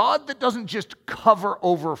he's a God that doesn't just cover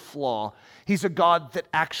over flaw. He's a God that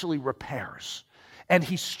actually repairs. And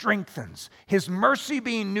he strengthens. His mercy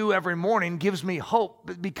being new every morning gives me hope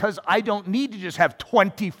because I don't need to just have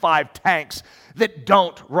 25 tanks that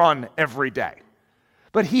don't run every day.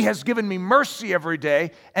 But he has given me mercy every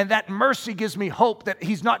day, and that mercy gives me hope that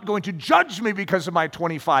he's not going to judge me because of my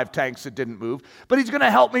 25 tanks that didn't move, but he's going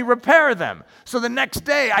to help me repair them. So the next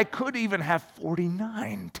day, I could even have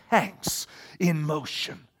 49 tanks in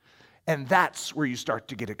motion. And that's where you start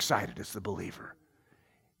to get excited as the believer.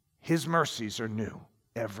 His mercies are new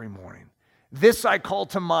every morning. This I call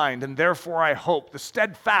to mind, and therefore I hope. The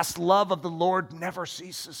steadfast love of the Lord never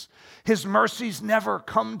ceases. His mercies never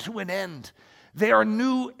come to an end. They are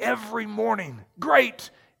new every morning. Great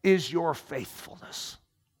is your faithfulness.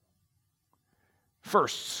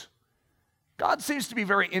 Firsts. God seems to be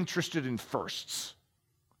very interested in firsts.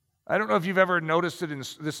 I don't know if you've ever noticed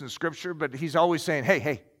this in Scripture, but he's always saying,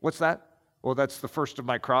 hey, what's that? Well, that's the first of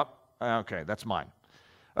my crop. Okay, that's mine.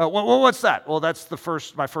 What's that? Well, that's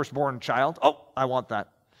my firstborn child. Oh, I want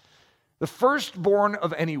that. The firstborn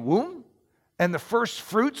of any womb and the first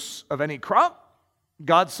fruits of any crop,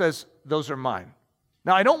 God says, those are mine.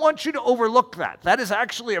 Now, I don't want you to overlook that. That is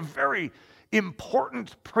actually a very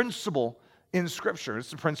important principle in Scripture.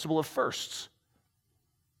 It's the principle of firsts.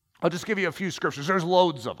 I'll just give you a few scriptures. There's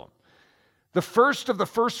loads of them. The first of the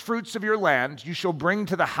first fruits of your land you shall bring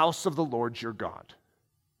to the house of the Lord your God.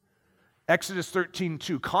 Exodus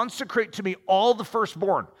 13:2, consecrate to me all the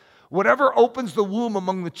firstborn. Whatever opens the womb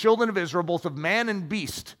among the children of Israel, both of man and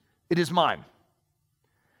beast, it is mine.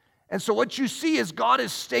 And so what you see is God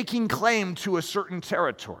is staking claim to a certain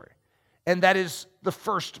territory, and that is the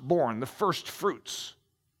firstborn, the first fruits.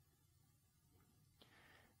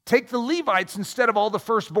 Take the Levites instead of all the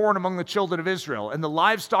firstborn among the children of Israel, and the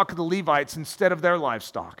livestock of the Levites instead of their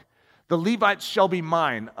livestock. The Levites shall be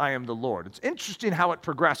mine, I am the Lord. It's interesting how it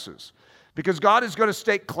progresses, because God is going to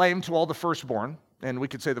stake claim to all the firstborn, and we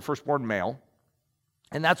could say the firstborn male.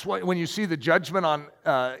 And that's why when you see the judgment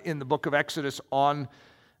in the book of Exodus on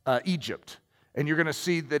Egypt, and you're going to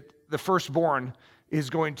see that the firstborn is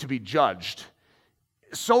going to be judged.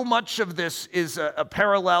 So much of this is a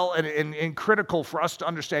parallel and critical for us to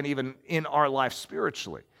understand even in our life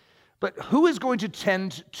spiritually. But who is going to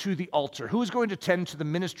tend to the altar? Who is going to tend to the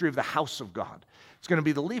ministry of the house of God? It's going to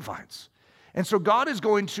be the Levites. And so God is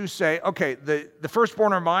going to say, okay, the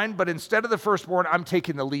firstborn are mine, but instead of the firstborn, I'm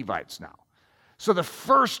taking the Levites now. So the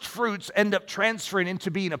first fruits end up transferring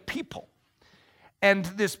into being a people. And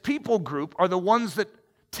this people group are the ones that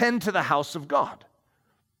tend to the house of God.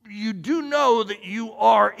 You do know that you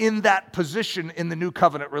are in that position in the new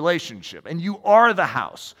covenant relationship, and you are the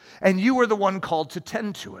house, and you are the one called to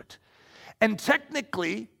tend to it. And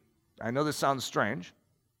technically, I know this sounds strange,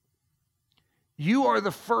 you are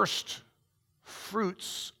the first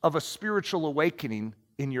fruits of a spiritual awakening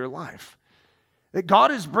in your life. That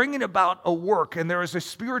God is bringing about a work, and there is a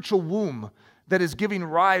spiritual womb that is giving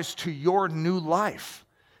rise to your new life.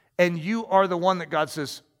 And you are the one that God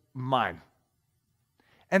says, mine.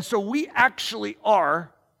 And so we actually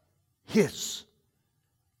are His.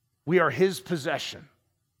 We are His possession.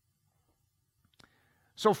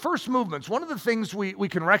 So first movements, one of the things we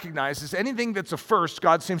can recognize is anything that's a first,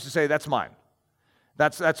 God seems to say, that's mine.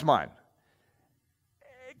 That's mine.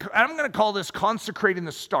 I'm going to call this consecrating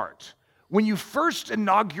the start. When you first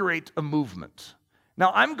inaugurate a movement.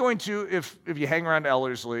 Now, I'm going to, if you hang around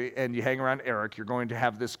Ellerslie and you hang around Eric, you're going to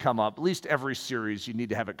have this come up. At least every series, you need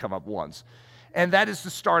to have it come up once. And that is the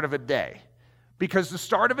start of a day. Because the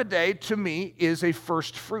start of a day, to me, is a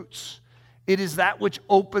first fruits. It is that which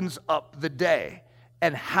opens up the day.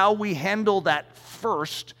 And how we handle that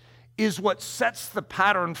first is what sets the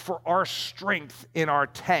pattern for our strength in our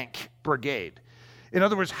tank brigade. In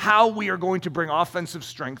other words, how we are going to bring offensive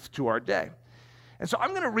strength to our day. And so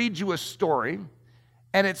I'm going to read you a story,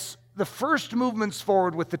 and it's the first movements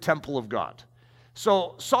forward with the temple of God.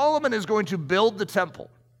 So Solomon is going to build the temple.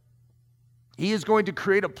 He is going to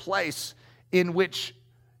create a place in which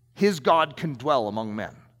his God can dwell among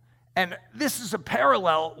men. And this is a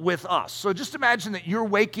parallel with us. So just imagine that you're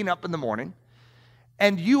waking up in the morning,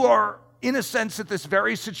 and you are, in a sense, at this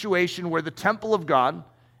very situation where the temple of God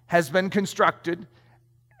has been constructed,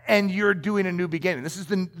 and you're doing a new beginning. This is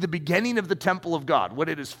the beginning of the temple of God. When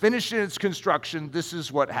it is finished in its construction, this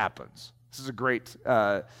is what happens. This is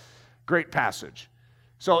a great passage.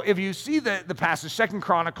 So if you see the passage, 2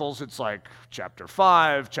 Chronicles, it's like chapter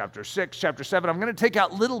 5, chapter 6, chapter 7. I'm going to take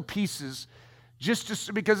out little pieces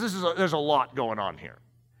because there's a lot going on here.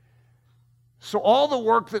 So all the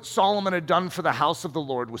work that Solomon had done for the house of the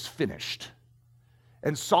Lord was finished.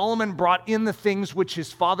 And Solomon brought in the things which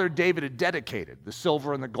his father David had dedicated, the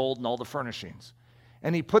silver and the gold and all the furnishings.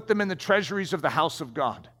 And he put them in the treasuries of the house of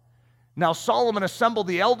God. Now Solomon assembled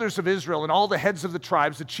the elders of Israel and all the heads of the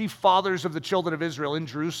tribes, the chief fathers of the children of Israel in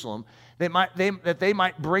Jerusalem, that they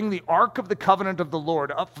might bring the ark of the covenant of the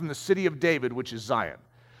Lord up from the city of David, which is Zion.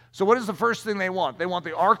 So what is the first thing they want? They want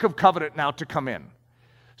the ark of covenant now to come in.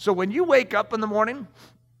 So when you wake up in the morning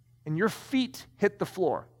and your feet hit the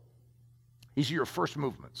floor, these are your first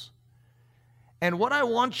movements. And what I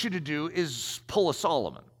want you to do is pull a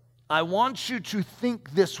Solomon. I want you to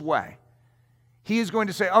think this way. He is going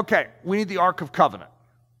to say, okay, we need the Ark of Covenant.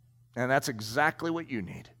 And that's exactly what you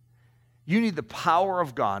need. You need the power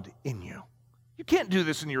of God in you. You can't do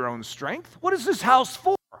this in your own strength. What is this house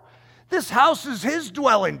for? This house is his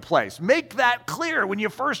dwelling place. Make that clear when you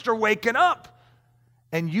first are waking up.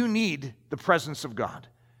 And you need the presence of God.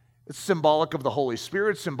 It's symbolic of the Holy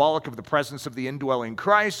Spirit, symbolic of the presence of the indwelling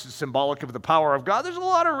Christ, it's symbolic of the power of God. There's a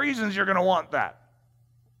lot of reasons you're going to want that.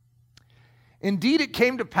 Indeed, it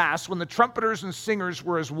came to pass when the trumpeters and singers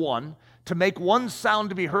were as one, to make one sound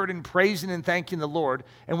to be heard in praising and thanking the Lord.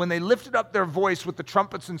 And when they lifted up their voice with the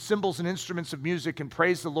trumpets and cymbals and instruments of music and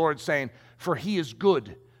praised the Lord, saying, for he is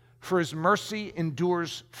good, for his mercy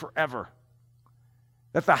endures forever.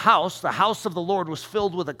 That the house of the Lord was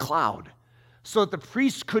filled with a cloud, so that the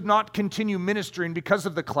priests could not continue ministering because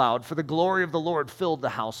of the cloud, for the glory of the Lord filled the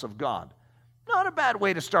house of God. Not a bad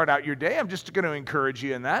way to start out your day. I'm just going to encourage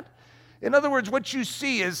you in that. In other words, what you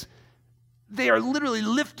see is they are literally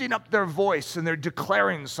lifting up their voice and they're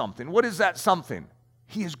declaring something. What is that something?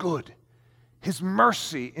 He is good. His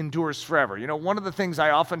mercy endures forever. You know, one of the things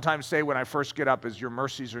I oftentimes say when I first get up is, your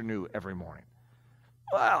mercies are new every morning.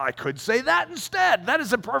 Well, I could say that instead. That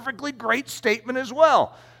is a perfectly great statement as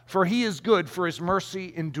well. For he is good, for his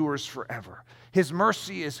mercy endures forever. His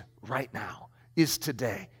mercy is right now, is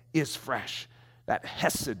today, is fresh. That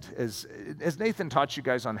hesed, as Nathan taught you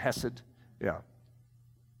guys on hesed? Yeah.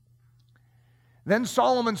 Then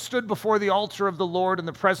Solomon stood before the altar of the Lord in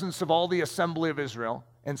the presence of all the assembly of Israel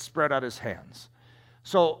and spread out his hands.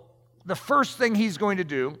 So the first thing he's going to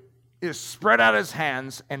do is spread out his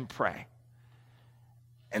hands and pray.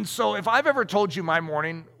 And so if I've ever told you my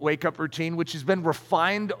morning wake-up routine, which has been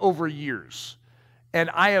refined over years, and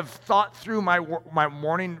I have thought through my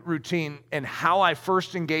morning routine and how I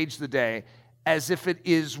first engage the day as if it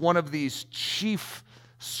is one of these chief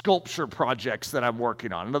sculpture projects that I'm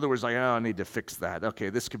working on. In other words, like, oh, I need to fix that. Okay,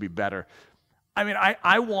 this could be better. I mean,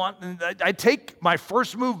 I take my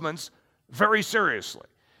first movements very seriously.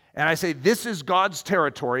 And I say, this is God's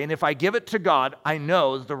territory, and if I give it to God, I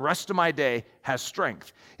know the rest of my day has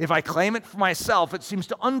strength. If I claim it for myself, it seems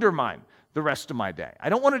to undermine the rest of my day. I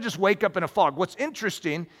don't want to just wake up in a fog. What's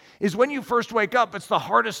interesting is when you first wake up, it's the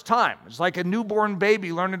hardest time. It's like a newborn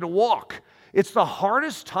baby learning to walk. It's the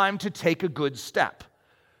hardest time to take a good step.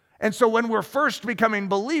 And so when we're first becoming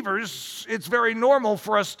believers, it's very normal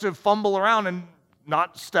for us to fumble around and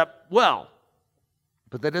not step well.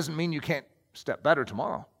 But that doesn't mean you can't step better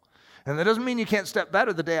tomorrow. And that doesn't mean you can't step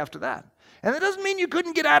better the day after that. And that doesn't mean you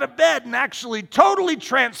couldn't get out of bed and actually totally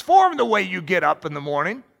transform the way you get up in the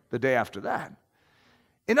morning the day after that.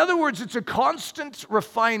 In other words, it's a constant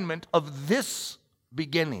refinement of this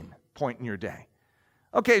beginning point in your day.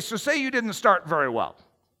 Okay, so say you didn't start very well.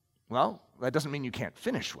 Well, that doesn't mean you can't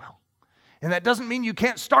finish well. And that doesn't mean you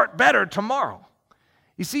can't start better tomorrow.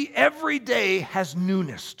 You see, every day has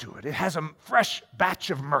newness to it. It has a fresh batch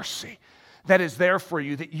of mercy that is there for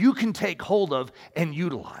you that you can take hold of and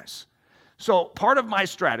utilize. So part of my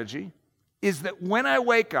strategy is that when I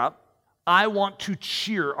wake up, I want to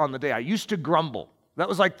cheer on the day. I used to grumble. That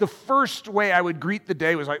was like the first way I would greet the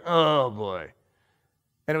day was like, oh boy.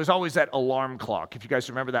 And it was always that alarm clock. If you guys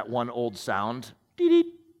remember that one old sound.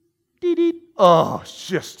 Dee-dee, dee-dee. Oh, it's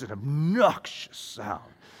just an obnoxious sound.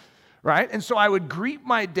 Right? And so I would greet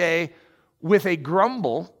my day with a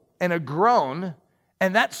grumble and a groan,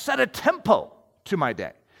 and that set a tempo to my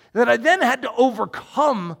day. That I then had to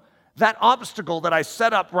overcome that obstacle that I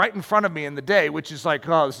set up right in front of me in the day, which is like,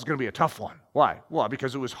 oh, this is going to be a tough one. Why? Well,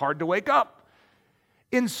 because it was hard to wake up.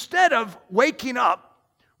 Instead of waking up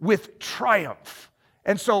with triumph.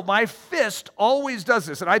 And so my fist always does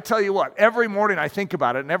this. And I tell you what, every morning I think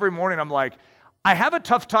about it, and every morning I'm like, I have a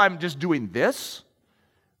tough time just doing this,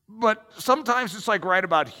 but sometimes it's like right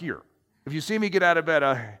about here. If you see me get out of bed,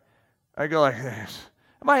 I go like this.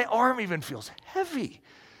 My arm even feels heavy.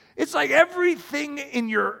 It's like everything in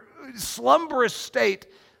your slumberous state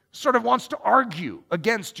sort of wants to argue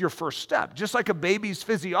against your first step. Just like a baby's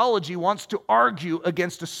physiology wants to argue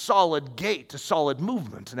against a solid gait, a solid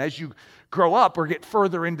movement. And as you grow up or get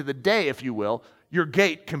further into the day, if you will, your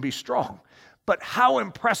gait can be strong. But how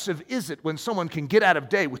impressive is it when someone can get out of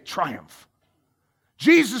day with triumph?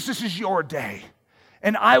 Jesus, this is your day,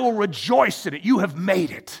 and I will rejoice in it. You have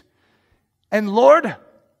made it. And Lord,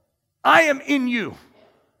 I am in you.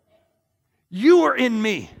 You are in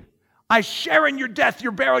me. I share in your death,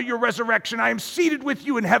 your burial, your resurrection. I am seated with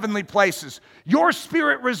you in heavenly places. Your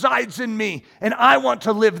spirit resides in me, and I want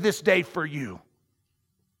to live this day for you.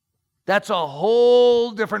 That's a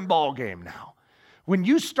whole different ballgame now. When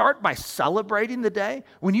you start by celebrating the day,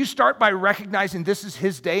 when you start by recognizing this is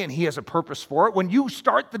his day and he has a purpose for it, when you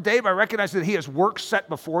start the day by recognizing that he has work set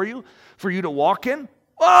before you for you to walk in,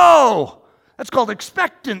 whoa, that's called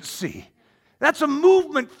expectancy. That's a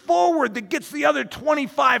movement forward that gets the other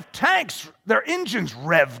 25 tanks, their engines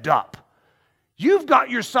revved up. You've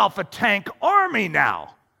got yourself a tank army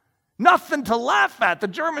now. Nothing to laugh at. The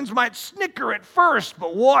Germans might snicker at first,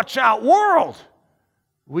 but watch out, world.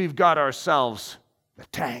 We've got ourselves a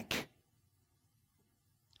tank.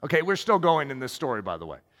 Okay, we're still going in this story, by the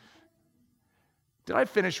way. Did I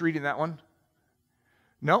finish reading that one?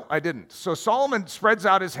 No, I didn't. So Solomon spreads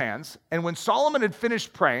out his hands, and when Solomon had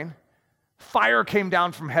finished praying, fire came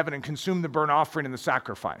down from heaven and consumed the burnt offering and the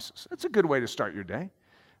sacrifices. That's a good way to start your day.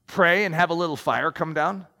 Pray and have a little fire come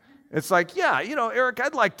down. It's like, yeah, Eric,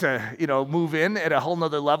 I'd like to, move in at a whole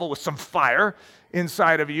nother level with some fire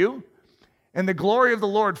inside of you. And the glory of the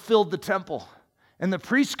Lord filled the temple. And the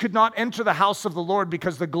priests could not enter the house of the Lord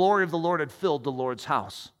because the glory of the Lord had filled the Lord's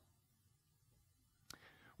house.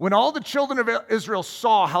 When all the children of Israel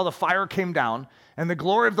saw how the fire came down and the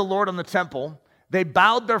glory of the Lord on the temple, they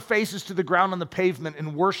bowed their faces to the ground on the pavement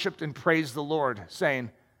and worshiped and praised the Lord,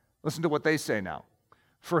 saying, listen to what they say now,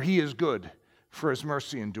 for he is good, for his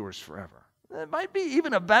mercy endures forever. It might be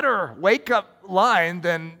even a better wake-up line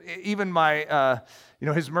than even my,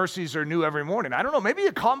 his mercies are new every morning. I don't know, maybe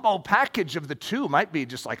a combo package of the two might be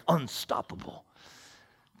just like unstoppable.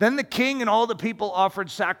 Then the king and all the people offered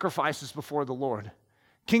sacrifices before the Lord.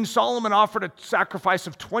 King Solomon offered a sacrifice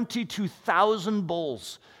of 22,000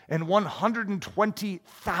 bulls and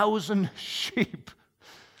 120,000 sheep.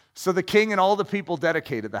 So the king and all the people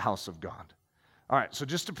dedicated the house of God. All right, so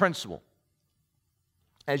just a principle.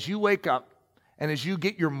 As you wake up and as you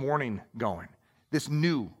get your morning going, this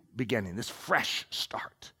new beginning, this fresh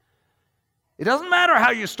start, it doesn't matter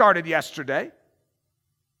how you started yesterday,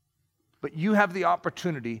 but you have the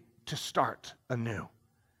opportunity to start anew.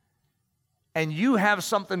 And you have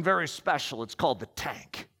something very special. It's called the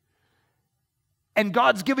tank. And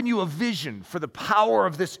God's given you a vision for the power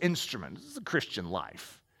of this instrument. This is a Christian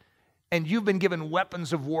life. And you've been given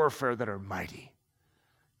weapons of warfare that are mighty.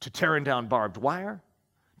 To tearing down barbed wire,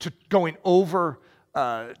 to going over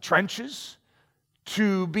trenches,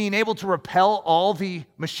 to being able to repel all the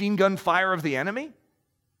machine gun fire of the enemy.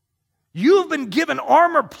 You've been given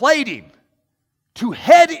armor plating to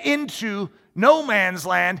head into no man's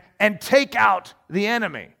land and take out the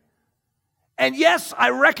enemy. And yes, I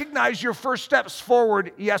recognize your first steps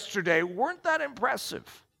forward yesterday weren't that impressive.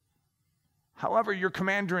 However, your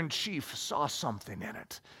commander-in-chief saw something in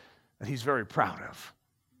it that he's very proud of.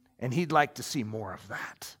 And he'd like to see more of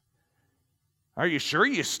that. Are you sure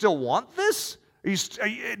you still want this?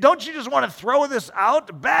 Don't you just want to throw this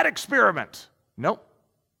out? Bad experiment. Nope.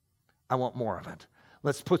 I want more of it.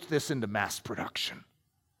 Let's put this into mass production.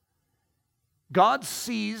 God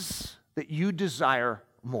sees that you desire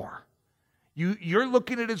more. You're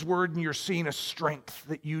looking at his word and you're seeing a strength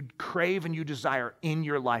that you crave and you desire in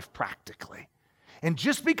your life practically. And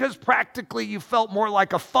just because practically you felt more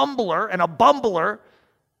like a fumbler and a bumbler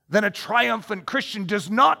than a triumphant Christian does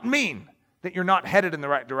not mean that you're not headed in the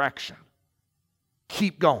right direction.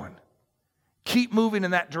 Keep going. Keep moving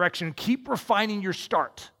in that direction. Keep refining your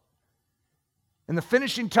start. And the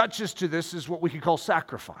finishing touches to this is what we could call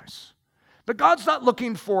sacrifice. But God's not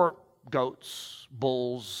looking for goats,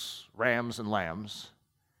 bulls, rams, and lambs.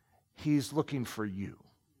 He's looking for you.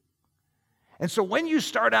 And so when you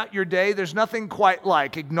start out your day, there's nothing quite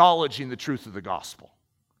like acknowledging the truth of the gospel.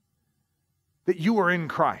 That you are in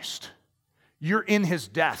Christ. You're in his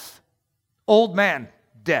death. Old man,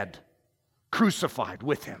 dead. Crucified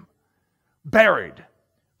with him. Buried.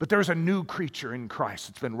 But there's a new creature in Christ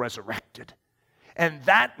that's been resurrected. And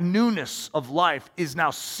that newness of life is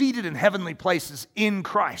now seated in heavenly places in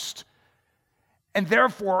Christ. And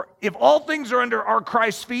therefore, if all things are under our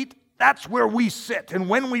Christ's feet, that's where we sit. And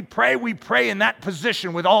when we pray in that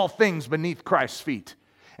position with all things beneath Christ's feet.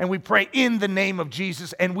 And we pray in the name of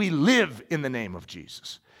Jesus, and we live in the name of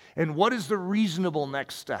Jesus. And what is the reasonable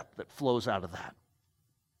next step that flows out of that?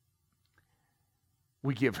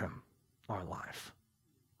 We give him our life.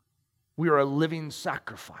 We are a living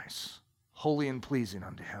sacrifice, holy and pleasing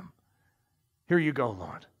unto him. Here you go,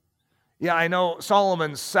 Lord. Yeah, I know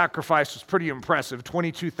Solomon's sacrifice was pretty impressive,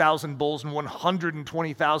 22,000 bulls and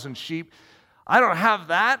 120,000 sheep. I don't have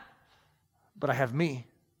that, but I have me.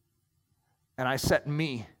 And I set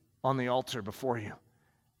me on the altar before you.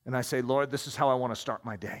 And I say, Lord, this is how I want to start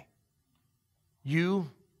my day.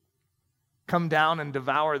 You come down and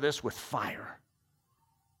devour this with fire.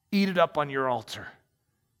 Eat it up on your altar.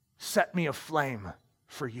 Set me aflame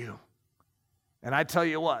for you. And I tell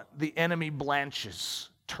you what, the enemy blanches,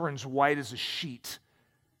 turns white as a sheet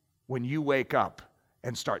when you wake up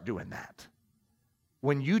and start doing that.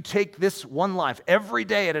 When you take this one life every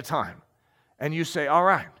day at a time and you say, all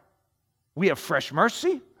right, we have fresh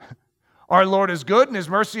mercy. Our Lord is good and his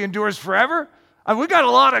mercy endures forever. We got a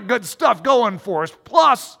lot of good stuff going for us.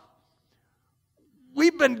 Plus,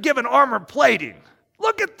 we've been given armor plating.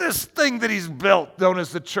 Look at this thing that he's built, known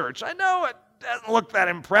as the church. I know it doesn't look that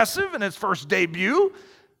impressive in its first debut,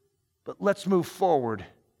 but let's move forward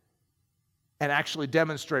and actually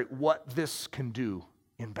demonstrate what this can do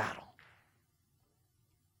in battle.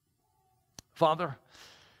 Father,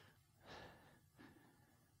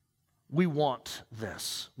 we want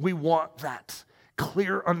this. We want that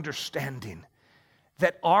clear understanding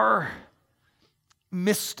that our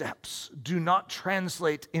missteps do not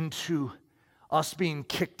translate into us being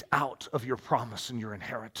kicked out of your promise and your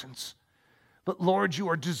inheritance. But Lord, you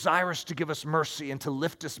are desirous to give us mercy and to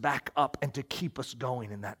lift us back up and to keep us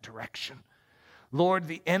going in that direction. Lord,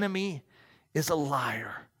 the enemy is a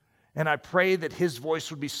liar. And I pray that his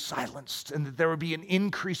voice would be silenced and that there would be an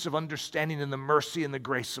increase of understanding in the mercy and the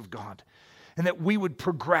grace of God. And that we would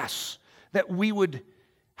progress, that we would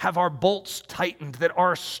have our bolts tightened, that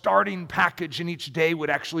our starting package in each day would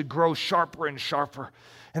actually grow sharper and sharper.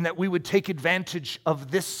 And that we would take advantage of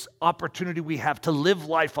this opportunity we have to live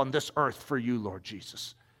life on this earth for you, Lord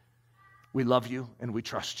Jesus. We love you and we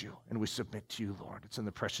trust you and we submit to you, Lord. It's in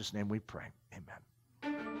the precious name we pray. Amen.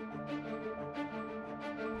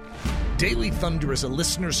 Daily Thunder is a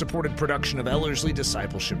listener-supported production of Ellerslie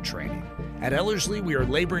Discipleship Training. At Ellerslie, we are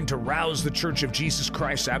laboring to rouse the Church of Jesus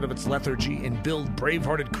Christ out of its lethargy and build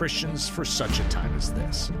brave-hearted Christians for such a time as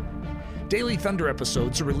this. Daily Thunder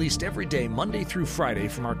episodes are released every day, Monday through Friday,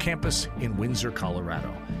 from our campus in Windsor,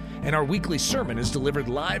 Colorado. And our weekly sermon is delivered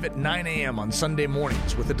live at 9 a.m. on Sunday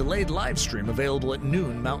mornings with a delayed live stream available at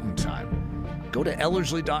noon Mountain Time. Go to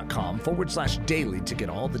ellerslie.com/daily to get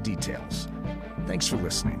all the details. Thanks for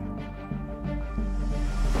listening.